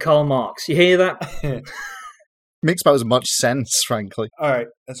away from Karl Marx. You hear that? Makes about as much sense, frankly. All right.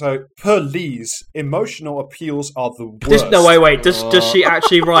 So, per Lees, emotional appeals are the worst. Wait. Does she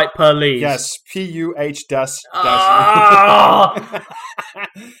actually write per Lees? Yes, PUH dash. Ah!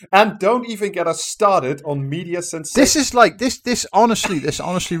 And don't even get us started on media sensation. this is like this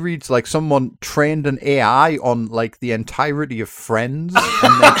honestly reads like someone trained an AI on like the entirety of Friends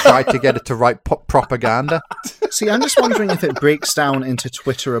and then tried to get it to write propaganda. See, I'm just wondering if it breaks down into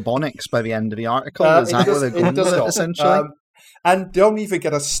Twitterabonics by the end of the article. Is that where they're going with it, essentially? And don't even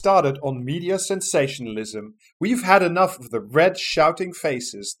get us started on media sensationalism. We've had enough of the red shouting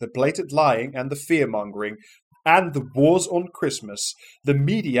faces, the blatant lying and the fear-mongering, and the wars on Christmas. The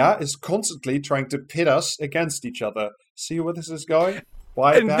media is constantly trying to pit us against each other. See where this is going?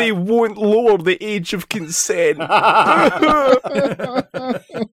 Why And they won't lower the age of consent.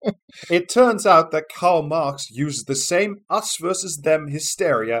 It turns out that Karl Marx used the same us versus them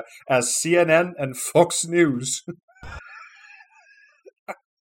hysteria as CNN and Fox News.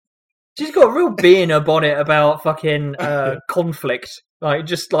 She's got a real bee in her bonnet about fucking conflict. Like,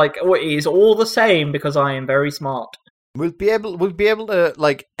 just like, oh, it is all the same because I am very smart. We'll be able to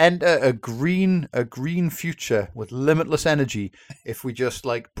like enter a green future with limitless energy if we just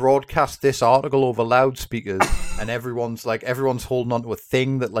like broadcast this article over loudspeakers and everyone's holding onto a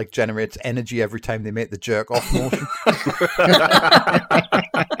thing that like generates energy every time they make the jerk off motion.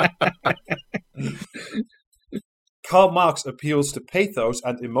 Karl Marx appeals to pathos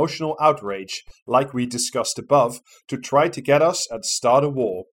and emotional outrage, like we discussed above, to try to get us and start a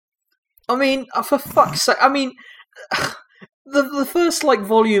war. I mean, for fuck's sake, I mean, the first like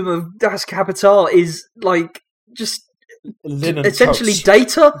volume of Das Kapital is like just Linen essentially coats.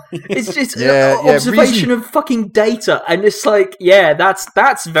 data. It's observation of fucking data, and it's like, yeah,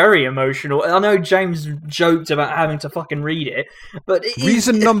 that's very emotional. I know James joked about having to fucking read it, but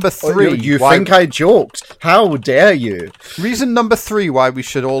Reason number 3. You think I joked? How dare you? Reason number 3 why we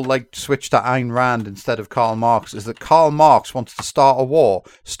should all like switch to Ayn Rand instead of Karl Marx is that Karl Marx wants to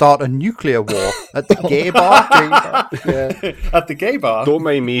start a nuclear war at the gay bar. At the gay bar. Don't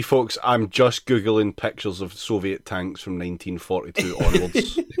mind me, folks. I'm just Googling pictures of Soviet tanks from 1942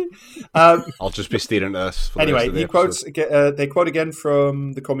 onwards. I'll just be staring at this. For Anyway, the he quotes. They quote again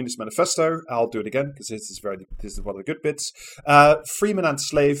from the Communist Manifesto. I'll do it again because this is one of the good bits. Freeman and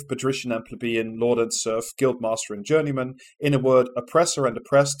slave, patrician and plebeian, lord and serf, guildmaster and journeyman. In a word, oppressor and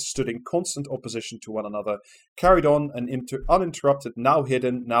oppressed stood in constant opposition to one another. Carried on an uninterrupted, now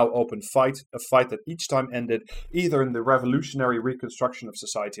hidden, now open fight. A fight that each time ended either in the revolutionary reconstruction of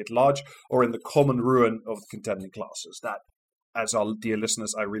society at large or in the common ruin of the contending classes. That, as our dear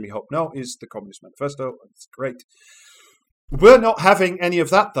listeners I really hope know, is the Communist Manifesto. It's great. We're not having any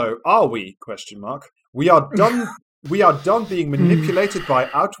of that, though, are we? ? We are done. We are done being manipulated by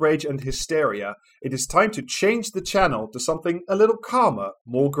outrage and hysteria. It is time to change the channel to something a little calmer,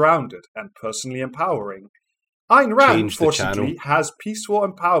 more grounded, and personally empowering. Ayn Rand, fortunately, has peaceful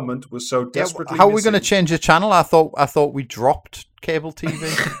empowerment was so desperately how are we going to missing. change the channel? I thought we dropped cable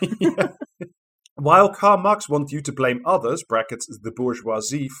TV. Yeah. While Karl Marx wants you to blame others, brackets the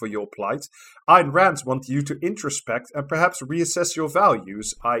bourgeoisie, for your plight, Ayn Rand wants you to introspect and perhaps reassess your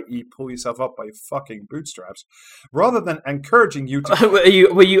values, i.e. pull yourself up by your fucking bootstraps, rather than encouraging you to...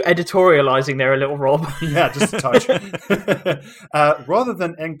 were you editorializing there a little, Rob? Yeah, just a touch. Rather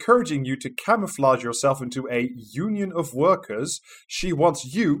than encouraging you to camouflage yourself into a union of workers, she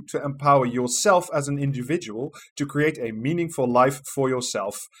wants you to empower yourself as an individual to create a meaningful life for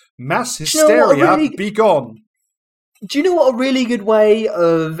yourself. Mass hysteria, be gone. Do you know what a really good way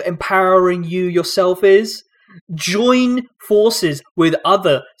of empowering you yourself is? Join forces with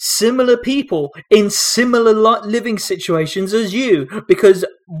other similar people in similar living situations as you, because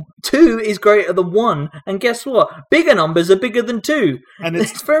 2 is greater than 1, and guess what? Bigger numbers are bigger than 2, and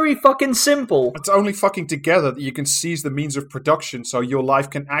it's very fucking simple. It's only fucking together that you can seize the means of production, so your life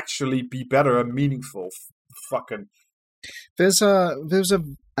can actually be better and meaningful. Fucking. There's a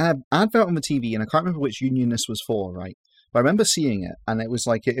advert on the TV, and I can't remember which union this was for, right? But I remember seeing it, and it was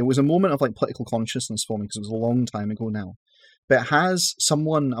like it was a moment of like political consciousness for me because it was a long time ago now. But it has a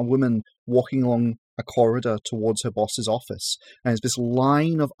woman, walking along a corridor towards her boss's office, and there's this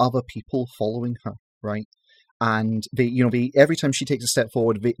line of other people following her, right? and every time she takes a step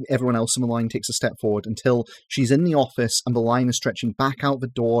forward, everyone else in the line takes a step forward until she's in the office and the line is stretching back out the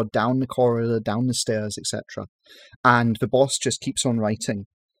door, down the corridor, down the stairs, etc. And the boss just keeps on writing.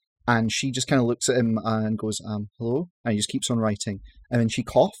 And she just kind of looks at him and goes, hello? And he just keeps on writing. And then she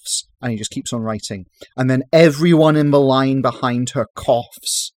coughs, and he just keeps on writing. And then everyone in the line behind her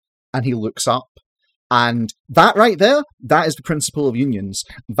coughs, and he looks up. And that right there, that is the principle of unions.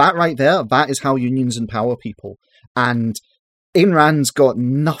 That right there, that is how unions empower people. And Ayn Rand's got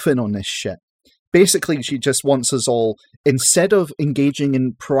nothing on this shit. Basically, she just wants us all, instead of engaging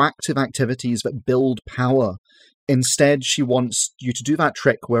in proactive activities that build power, instead, she wants you to do that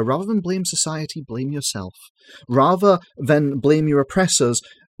trick where rather than blame society, blame yourself. Rather than blame your oppressors,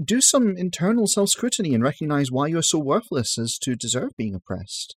 do some internal self-scrutiny and recognize why you're so worthless as to deserve being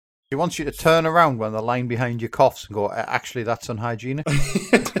oppressed. She wants you to turn around when the line behind you coughs and go, actually, that's unhygienic.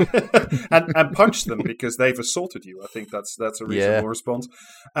 and punch them because they've assaulted you. I think that's a reasonable response.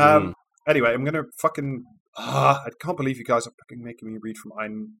 Anyway, I'm going to fucking... I can't believe you guys are fucking making me read from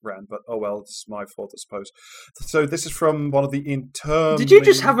Ayn Rand, but oh well, it's my fault, I suppose. So this is from one of the interminable... Did you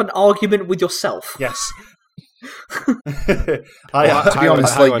just have an argument with yourself? Yes. To be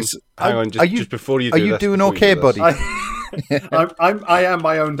honest, hang on, just before you do Are you this, doing okay, buddy? I am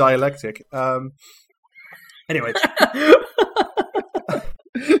my own dialectic. Anyway.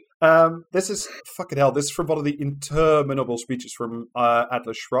 This is fucking hell. This is from one of the interminable speeches from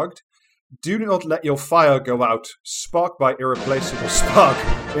Atlas Shrugged. Do not let your fire go out, sparked by irreplaceable spark,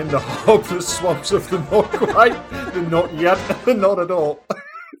 in the hopeless swamps of the not quite, the not yet, the not at all.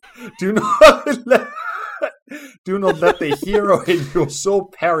 Do not let the hero in your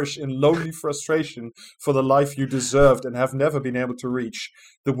soul perish in lonely frustration for the life you deserved and have never been able to reach.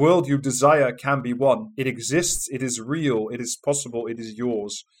 The world you desire can be won. It exists, it is real, it is possible, it is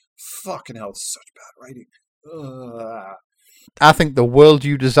yours. Fucking hell, it's such bad writing. Ugh. I think the world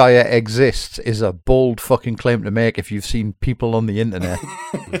you desire exists is a bold fucking claim to make if you've seen people on the internet.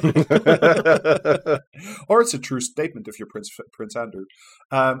 Or it's a true statement if you're Prince Andrew.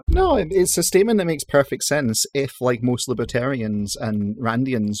 No, it's a statement that makes perfect sense if, like most libertarians and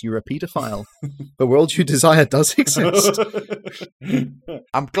Randians, you're a paedophile. The world you desire does exist.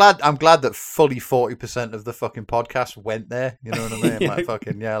 I'm glad that fully 40% of the fucking podcast went there. You know what I mean? Like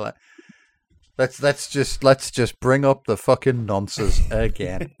fucking like. Let's just bring up the fucking nonsense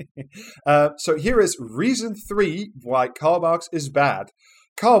again. So here is reason 3 why Karl Marx is bad.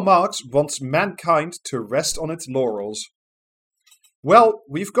 Karl Marx wants mankind to rest on its laurels. Well,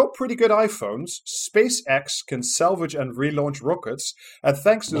 we've got pretty good iPhones. SpaceX can salvage and relaunch rockets, and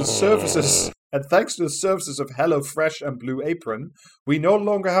thanks to the services of HelloFresh and Blue Apron, we no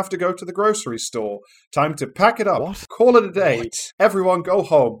longer have to go to the grocery store. Time to pack it up. What? Call it a day. Everyone go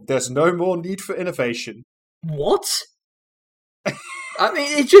home. There's no more need for innovation. What? I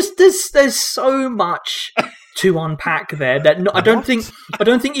mean, it just there's so much to unpack there that I don't think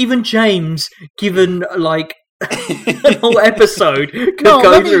even James, given like an whole episode, could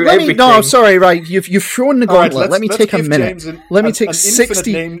go through everything. No, sorry, right. You've thrown the gauntlet. Right, let me take a minute. Let me take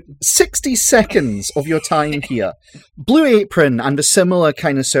 60 seconds of your time here. Blue Apron and the similar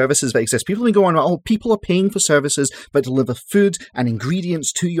kind of services that exist. People have been going, people are paying for services that deliver food and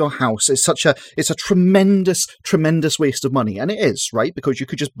ingredients to your house. It's a tremendous, tremendous waste of money. And it is, right? Because you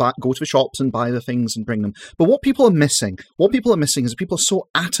could just go to the shops and buy the things and bring them. But what people are missing is that people are so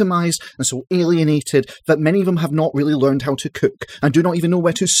atomized and so alienated that many of them have not really learned how to cook and do not even know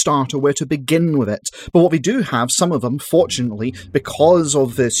where to start or where to begin with it. But what we do have, some of them, fortunately, because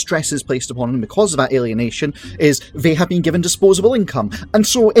of the stresses placed upon them, because of that alienation, is they have been given disposable income. And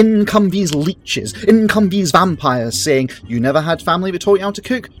so in come these leeches, in come these vampires saying, you never had family that taught you how to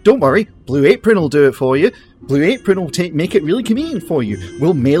cook? Don't worry, Blue Apron will do it for you. Blue Apron will make it really convenient for you.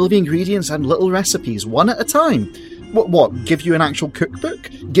 We'll mail the ingredients and little recipes, one at a time. What? Give you an actual cookbook?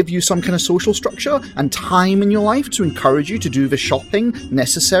 Give you some kind of social structure and time in your life to encourage you to do the shopping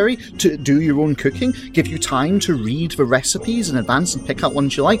necessary to do your own cooking? Give you time to read the recipes in advance and pick up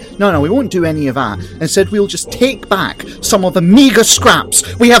ones you like? No, we won't do any of that. Instead, we'll just take back some of the meagre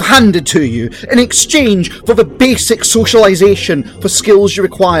scraps we have handed to you in exchange for the basic socialization for skills you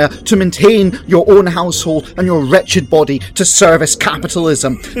require to maintain your own household and your wretched body to service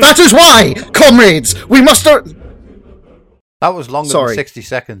capitalism. That is why, comrades, we must... That was longer than 60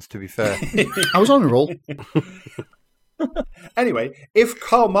 seconds, to be fair. I was on a roll. Anyway, if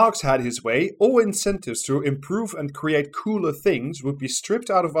Karl Marx had his way, all incentives to improve and create cooler things would be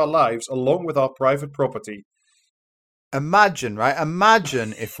stripped out of our lives along with our private property. Imagine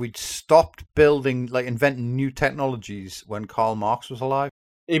if we'd stopped inventing new technologies when Karl Marx was alive.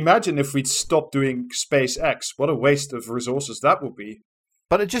 Imagine if we'd stopped doing SpaceX. What a waste of resources that would be.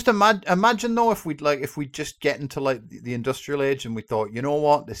 But just imagine though if we just get into like the industrial age and we thought, you know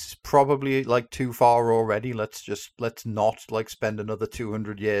what, this is probably like too far already. Let's not like spend another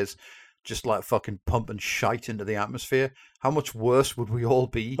 200 years just like fucking pumping shite into the atmosphere. How much worse would we all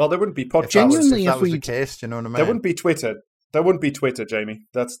be? Well, there wouldn't be podcasts. Genuinely, if that if was we the case, you know what I mean? There wouldn't be Twitter. There wouldn't be Twitter, Jamie.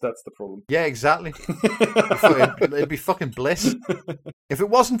 That's the problem. Yeah, exactly. It'd be fucking bliss. If it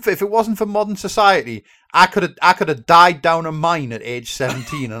wasn't for modern society, I could have died down a mine at age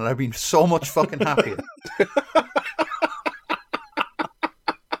 17, and I'd been so much fucking happier.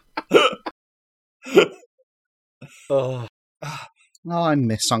 Oh. Oh, I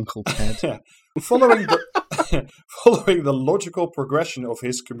miss Uncle Ted. Following the logical progression of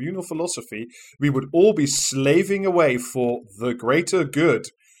his communal philosophy, we would all be slaving away for the greater good,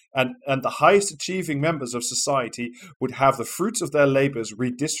 and the highest achieving members of society would have the fruits of their labors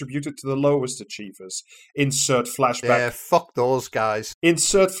redistributed to the lowest achievers. Insert flashback. Yeah, fuck those guys.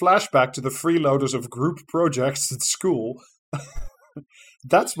 Insert flashback to the freeloaders of group projects at school.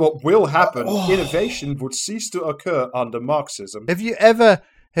 That's what will happen. Innovation would cease to occur under Marxism. Have you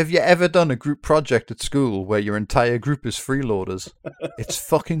ever done a group project at school where your entire group is freeloaders? It's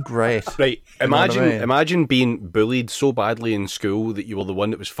fucking great. Right, You know what I mean? imagine being bullied so badly in school that you were the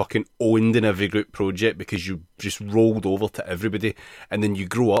one that was fucking owned in every group project because you just rolled over to everybody, and then you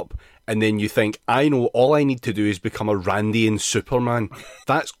grow up and then you think, I know, all I need to do is become a Randian Superman.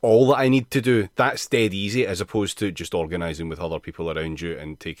 That's all that I need to do. That's dead easy, as opposed to just organising with other people around you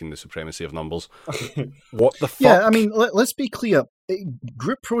and taking the supremacy of numbers. What the fuck? Yeah, I mean, let's be clear.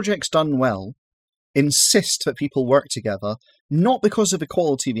 Group projects done well insist that people work together, not because of the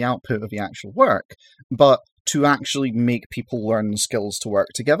quality of the output of the actual work, but to actually make people learn skills to work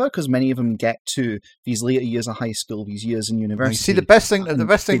together, because many of them get to these later years of high school, these years in university. You see, the best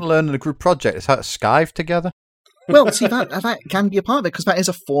thing to learn in a group project is how to skive together. Well, see, that can be a part of it, because that is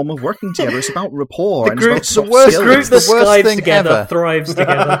a form of working together. It's about rapport. The and group- it's about the worst soft group skills. that The worst skives thing together ever. thrives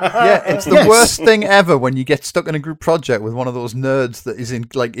together. Yeah, it's the Yes. worst thing ever when you get stuck in a group project with one of those nerds that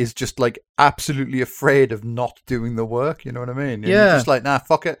is just like absolutely afraid of not doing the work. You know what I mean? And Yeah. You're just like, nah,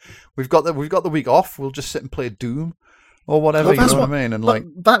 fuck it. We've got the week off. We'll just sit and play Doom or whatever. Well, you that's know what I mean? And But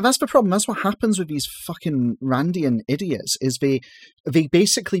like, that's the problem. That's what happens with these fucking Randian idiots. Is they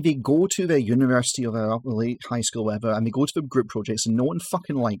basically go to their university or their late high school, or whatever, and they go to the group projects, and no one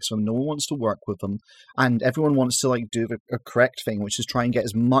fucking likes them. No one wants to work with them, and everyone wants to like do the correct thing, which is try and get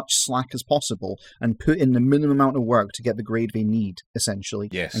as much slack as possible and put in the minimum amount of work to get the grade they need, essentially,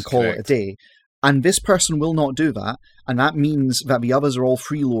 Yes, and call it a correct. day. And this person will not do that, and that means that the others are all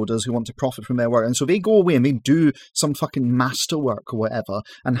freeloaders who want to profit from their work. And so they go away and they do some fucking masterwork or whatever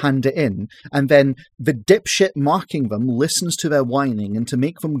and hand it in, and then the dipshit marking them listens to their whining, and to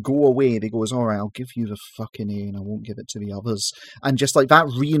make them go away, they goes, all right, I'll give you the fucking A and I won't give it to the others. And just like that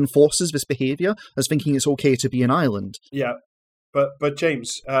reinforces this behaviour as thinking it's okay to be an island. Yeah, but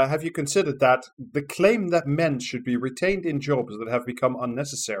James, have you considered that the claim that men should be retained in jobs that have become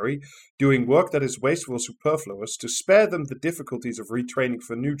unnecessary, doing work that is wasteful or superfluous, to spare them the difficulties of retraining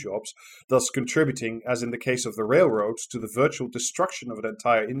for new jobs, thus contributing, as in the case of the railroads, to the virtual destruction of an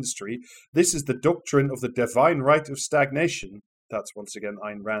entire industry? This is the doctrine of the divine right of stagnation. That's once again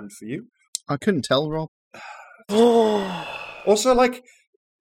Ayn Rand for you. I couldn't tell, Rob. Also, like,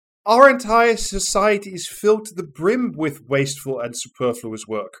 our entire society is filled to the brim with wasteful and superfluous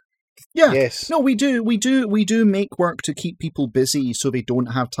work. Yeah. Yes. No, we do make work to keep people busy so they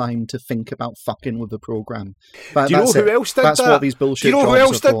don't have time to think about fucking with the program. But Do you know that's who it. else did That's that? what these bullshit Do you know who jobs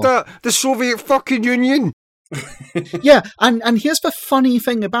else are did for. that? The Soviet fucking Union. Yeah, and here's the funny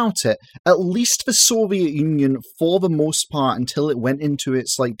thing about it. At least the Soviet Union, for the most part, until it went into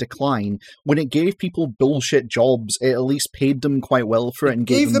its like decline, when it gave people bullshit jobs, it at least paid them quite well for it and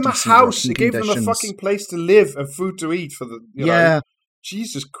Gave them a decent house. working It gave them a conditions. fucking place to live and food to eat for the. You know, Yeah.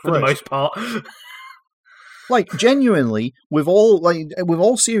 Jesus For the Christ. most part. Like, genuinely, with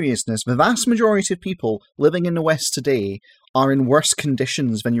all seriousness, the vast majority of people living in the West today are in worse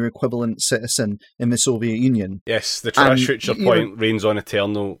conditions than your equivalent citizen in the Soviet Union. Yes, the trash And, future you know- point reigns on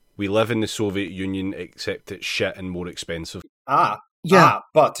eternal. We live in the Soviet Union, except it's shit and more expensive. Yeah,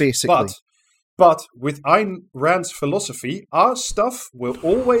 But basically. But with Ayn Rand's philosophy, our stuff will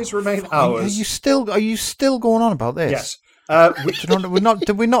always remain are ours. you still going on about this? Yes.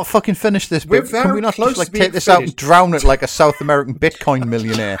 Did we not fucking finish this We're bit? Can very we not close just like to being take this out and finished. drown it like a South American Bitcoin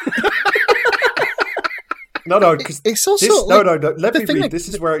millionaire? No, because It's also this, like, no. Let the me thing read. that- This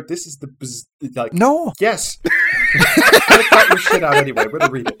is where this is Like, No. yes. I'm going to cut your shit out anyway. I'm going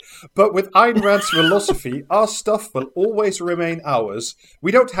to read it. But with Ayn Rand's philosophy, our stuff will always remain ours.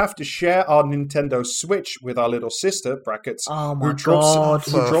 We don't have to share our Nintendo Switch with our little sister, brackets, Oh my who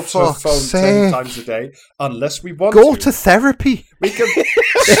drops For her fuck's phone 10 sake. times a day, unless we want Go to therapy. We can...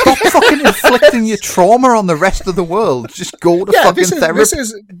 Stop fucking inflicting your trauma on the rest of the world. Just go to fucking therapy.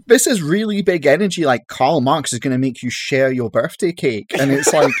 This is really big energy. Like Karl Marx is going to make you share your birthday cake, and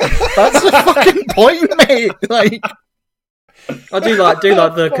it's like that's the fucking point, mate. Like, I do like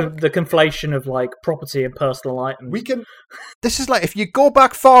the conflation of like property and personal items. We can... This is like, if you go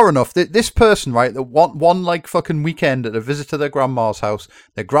back far enough, this person, right, that one like fucking weekend at a visit to their grandma's house,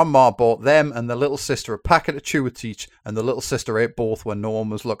 their grandma bought them and their little sister a packet of Chew-Its each, and the little sister ate both when no one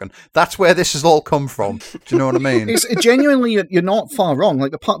was looking. That's where this has all come from. Do you know what I mean? it's genuinely, you're not far wrong.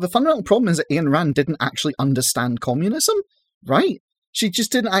 Like the fundamental problem is that Ayn Rand didn't actually understand communism, right? She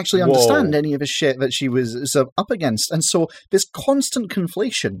just didn't actually understand any of the shit that she was up against. And so this constant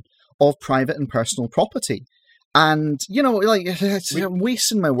conflation of private and personal property. And, you know, like, I'm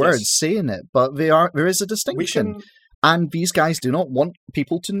wasting my words saying it, but there is a distinction. And these guys do not want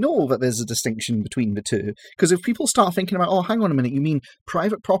people to know that there's a distinction between the two. Because if people start thinking about, oh, hang on a minute, you mean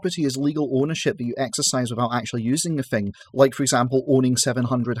private property is legal ownership that you exercise without actually using the thing? Like, for example, owning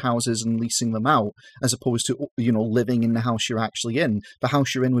 700 houses and leasing them out, as opposed to, you know, living in the house you're actually in. The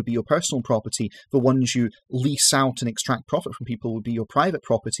house you're in would be your personal property. The ones you lease out and extract profit from people would be your private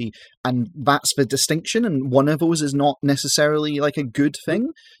property. And that's the distinction. And one of those is not necessarily like a good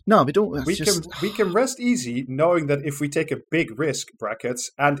thing. No, we don't. We can rest easy knowing that if we take a big risk, brackets,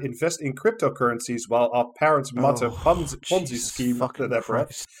 and invest in cryptocurrencies while our parents mutter Ponzi scheme under their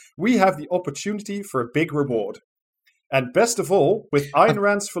breath, we have the opportunity for a big reward. And best of all, with Ayn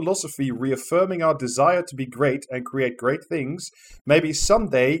Rand's philosophy reaffirming our desire to be great and create great things, maybe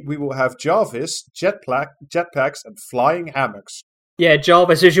someday we will have Jarvis, jetpacks, and flying hammocks. Yeah,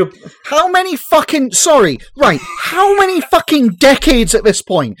 Jarvis is your... How many fucking decades at this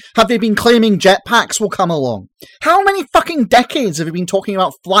point have they been claiming jetpacks will come along? How many fucking decades have we been talking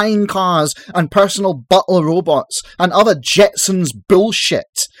about flying cars and personal butler robots and other Jetsons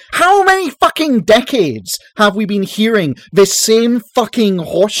bullshit? How many fucking decades have we been hearing this same fucking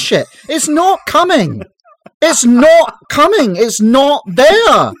horse shit? It's not coming. It's not coming. It's not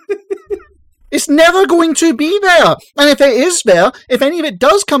there. It's never going to be there. And if it is there, if any of it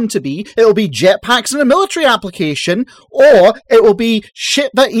does come to be, it'll be jetpacks in a military application, or it will be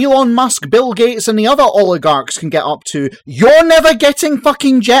shit that Elon Musk, Bill Gates, and the other oligarchs can get up to. You're never getting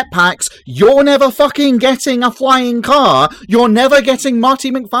fucking jetpacks. You're never fucking getting a flying car. You're never getting Marty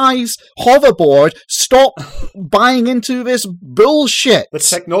McFly's hoverboard. Stop buying into this bullshit. The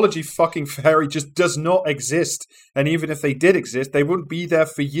technology fucking fairy just does not exist. And even if they did exist, they wouldn't be there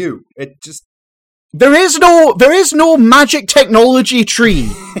for you. It just... There is no magic technology tree.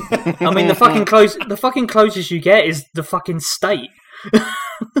 I mean, the fucking closest you get is the fucking state.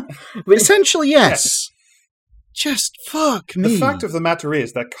 Essentially, yes. Just fuck me. The fact of the matter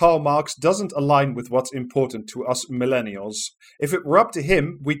is that Karl Marx doesn't align with what's important to us millennials. If it were up to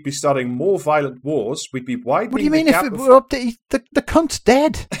him, we'd be starting more violent wars. We'd be widening. What do you mean if it were up to the cunt's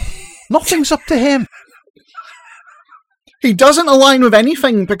dead? Nothing's up to him. He doesn't align with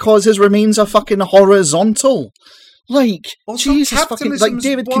anything because his remains are fucking horizontal. Like, also, Jesus fucking... Like,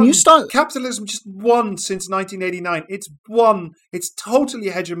 David, can you start... Capitalism just won since 1989. It's won. It's totally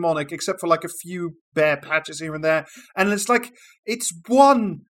hegemonic, except for like a few bare patches here and there. And it's like, it's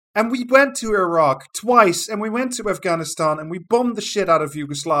won. And we went to Iraq twice, and we went to Afghanistan, and we bombed the shit out of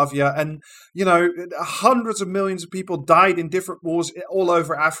Yugoslavia, and, you know, hundreds of millions of people died in different wars all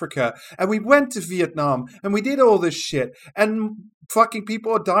over Africa, and we went to Vietnam, and we did all this shit, and fucking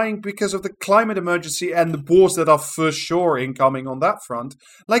people are dying because of the climate emergency and the wars that are for sure incoming on that front.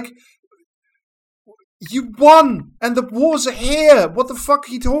 Like, you won, and the wars are here. What the fuck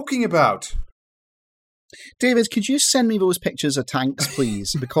are you talking about? David, could you send me those pictures of tanks,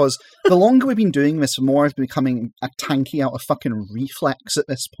 please? Because the longer we've been doing this, the more it's becoming a tanky out of fucking reflex at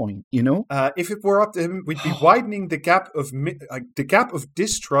this point, you know? If it were up to him, we'd be widening the gap of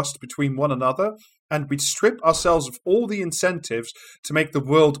distrust between one another, and we'd strip ourselves of all the incentives to make the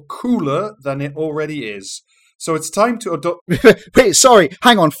world cooler than it already is. So it's time to adopt... Wait, sorry,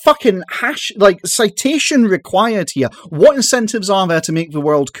 hang on. Fucking citation required here. What incentives are there to make the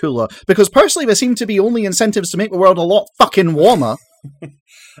world cooler? Because personally, there seem to be only incentives to make the world a lot fucking warmer.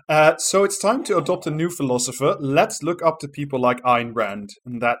 So it's time to adopt a new philosopher. Let's look up to people like Ayn Rand.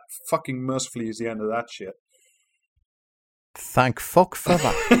 And that fucking mercifully is the end of that shit. Thank fuck for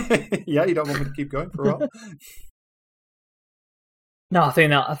that. Yeah, you don't want me to keep going for a while? No, I think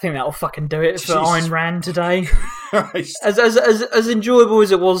that'll fucking do it for Jesus. Ayn Rand today. Christ. As enjoyable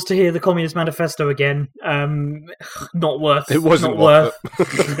as it was to hear the Communist Manifesto again, not worth. It wasn't not worth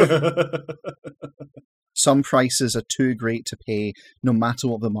worth. Some prices are too great to pay, no matter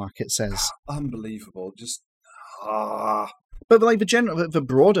what the market says. Unbelievable. Just But like the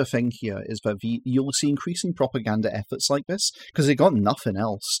broader thing here is that you'll see increasing propaganda efforts like this because they got nothing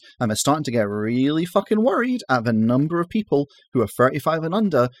else, and they're starting to get really fucking worried at the number of people who are 35 and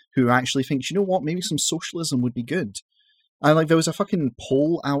under who actually think, you know what, maybe some socialism would be good. And like there was a fucking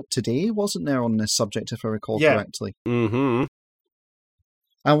poll out today, wasn't there, on this subject, if I recall correctly? Mm-hmm.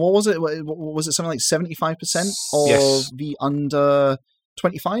 And what was it? Was it something like 75% of Yes. the under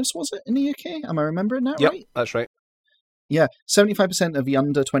 25s? Was it in the UK? Am I remembering that Yep, right? that's right. Yeah, 75% of the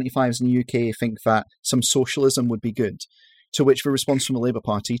under 25s in the UK think that some socialism would be good. To which the response from the Labour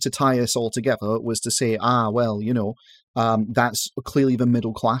Party, to tie us all together, was to say, well, you know, that's clearly the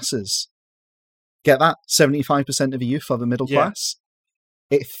middle classes. Get that? 75% of the youth are the middle class?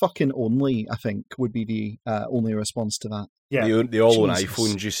 It fucking only, I think, would be the only response to that. yeah. They all own Jesus.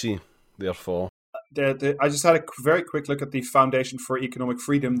 iPhones, you see, therefore. I just had a very quick look at the Foundation for Economic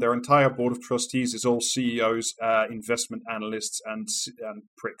Freedom. Their entire board of trustees is all CEOs, investment analysts, and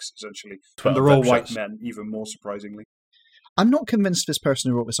pricks, essentially. And they're all white dipshits. men, even more surprisingly. I'm not convinced this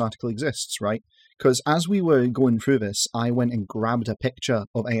person who wrote this article exists, right? Because as we were going through this, I went and grabbed a picture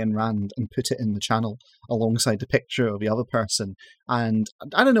of Ayn Rand and put it in the channel alongside the picture of the other person. And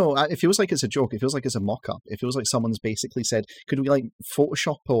I don't know, it feels like it's a joke. It feels like it's a mock-up. It feels like someone's basically said, could we like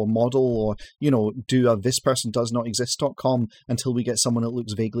Photoshop or model or, you know, do a thispersondoesnotexist.com until we get someone that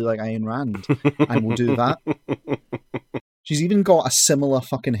looks vaguely like Ayn Rand? And we'll do that. She's even got a similar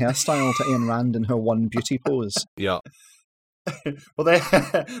fucking hairstyle to Ayn Rand in her one beauty pose. Yeah. Well,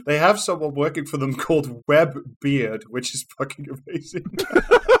 they have someone working for them called Web Beard, which is fucking amazing.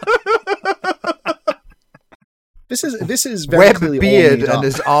 This is very Web clearly all Beard made up. and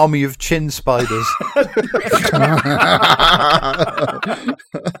his army of chin spiders.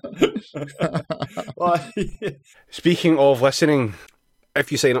 Well, Speaking of listening,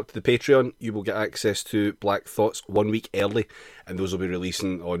 if you sign up to the Patreon, you will get access to Black Thoughts 1 week early, and those will be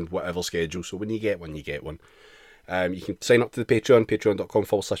releasing on whatever schedule. So when you get one, you get one. You can sign up to the Patreon,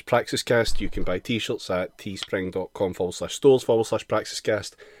 patreon.com/praxiscast. You can buy t-shirts at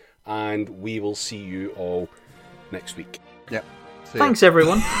teespring.com/stores/praxiscast. And we will see you all next week. Yep. See ya. Thanks,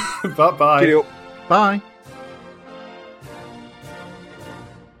 everyone. bye-bye. Cheerio. Bye.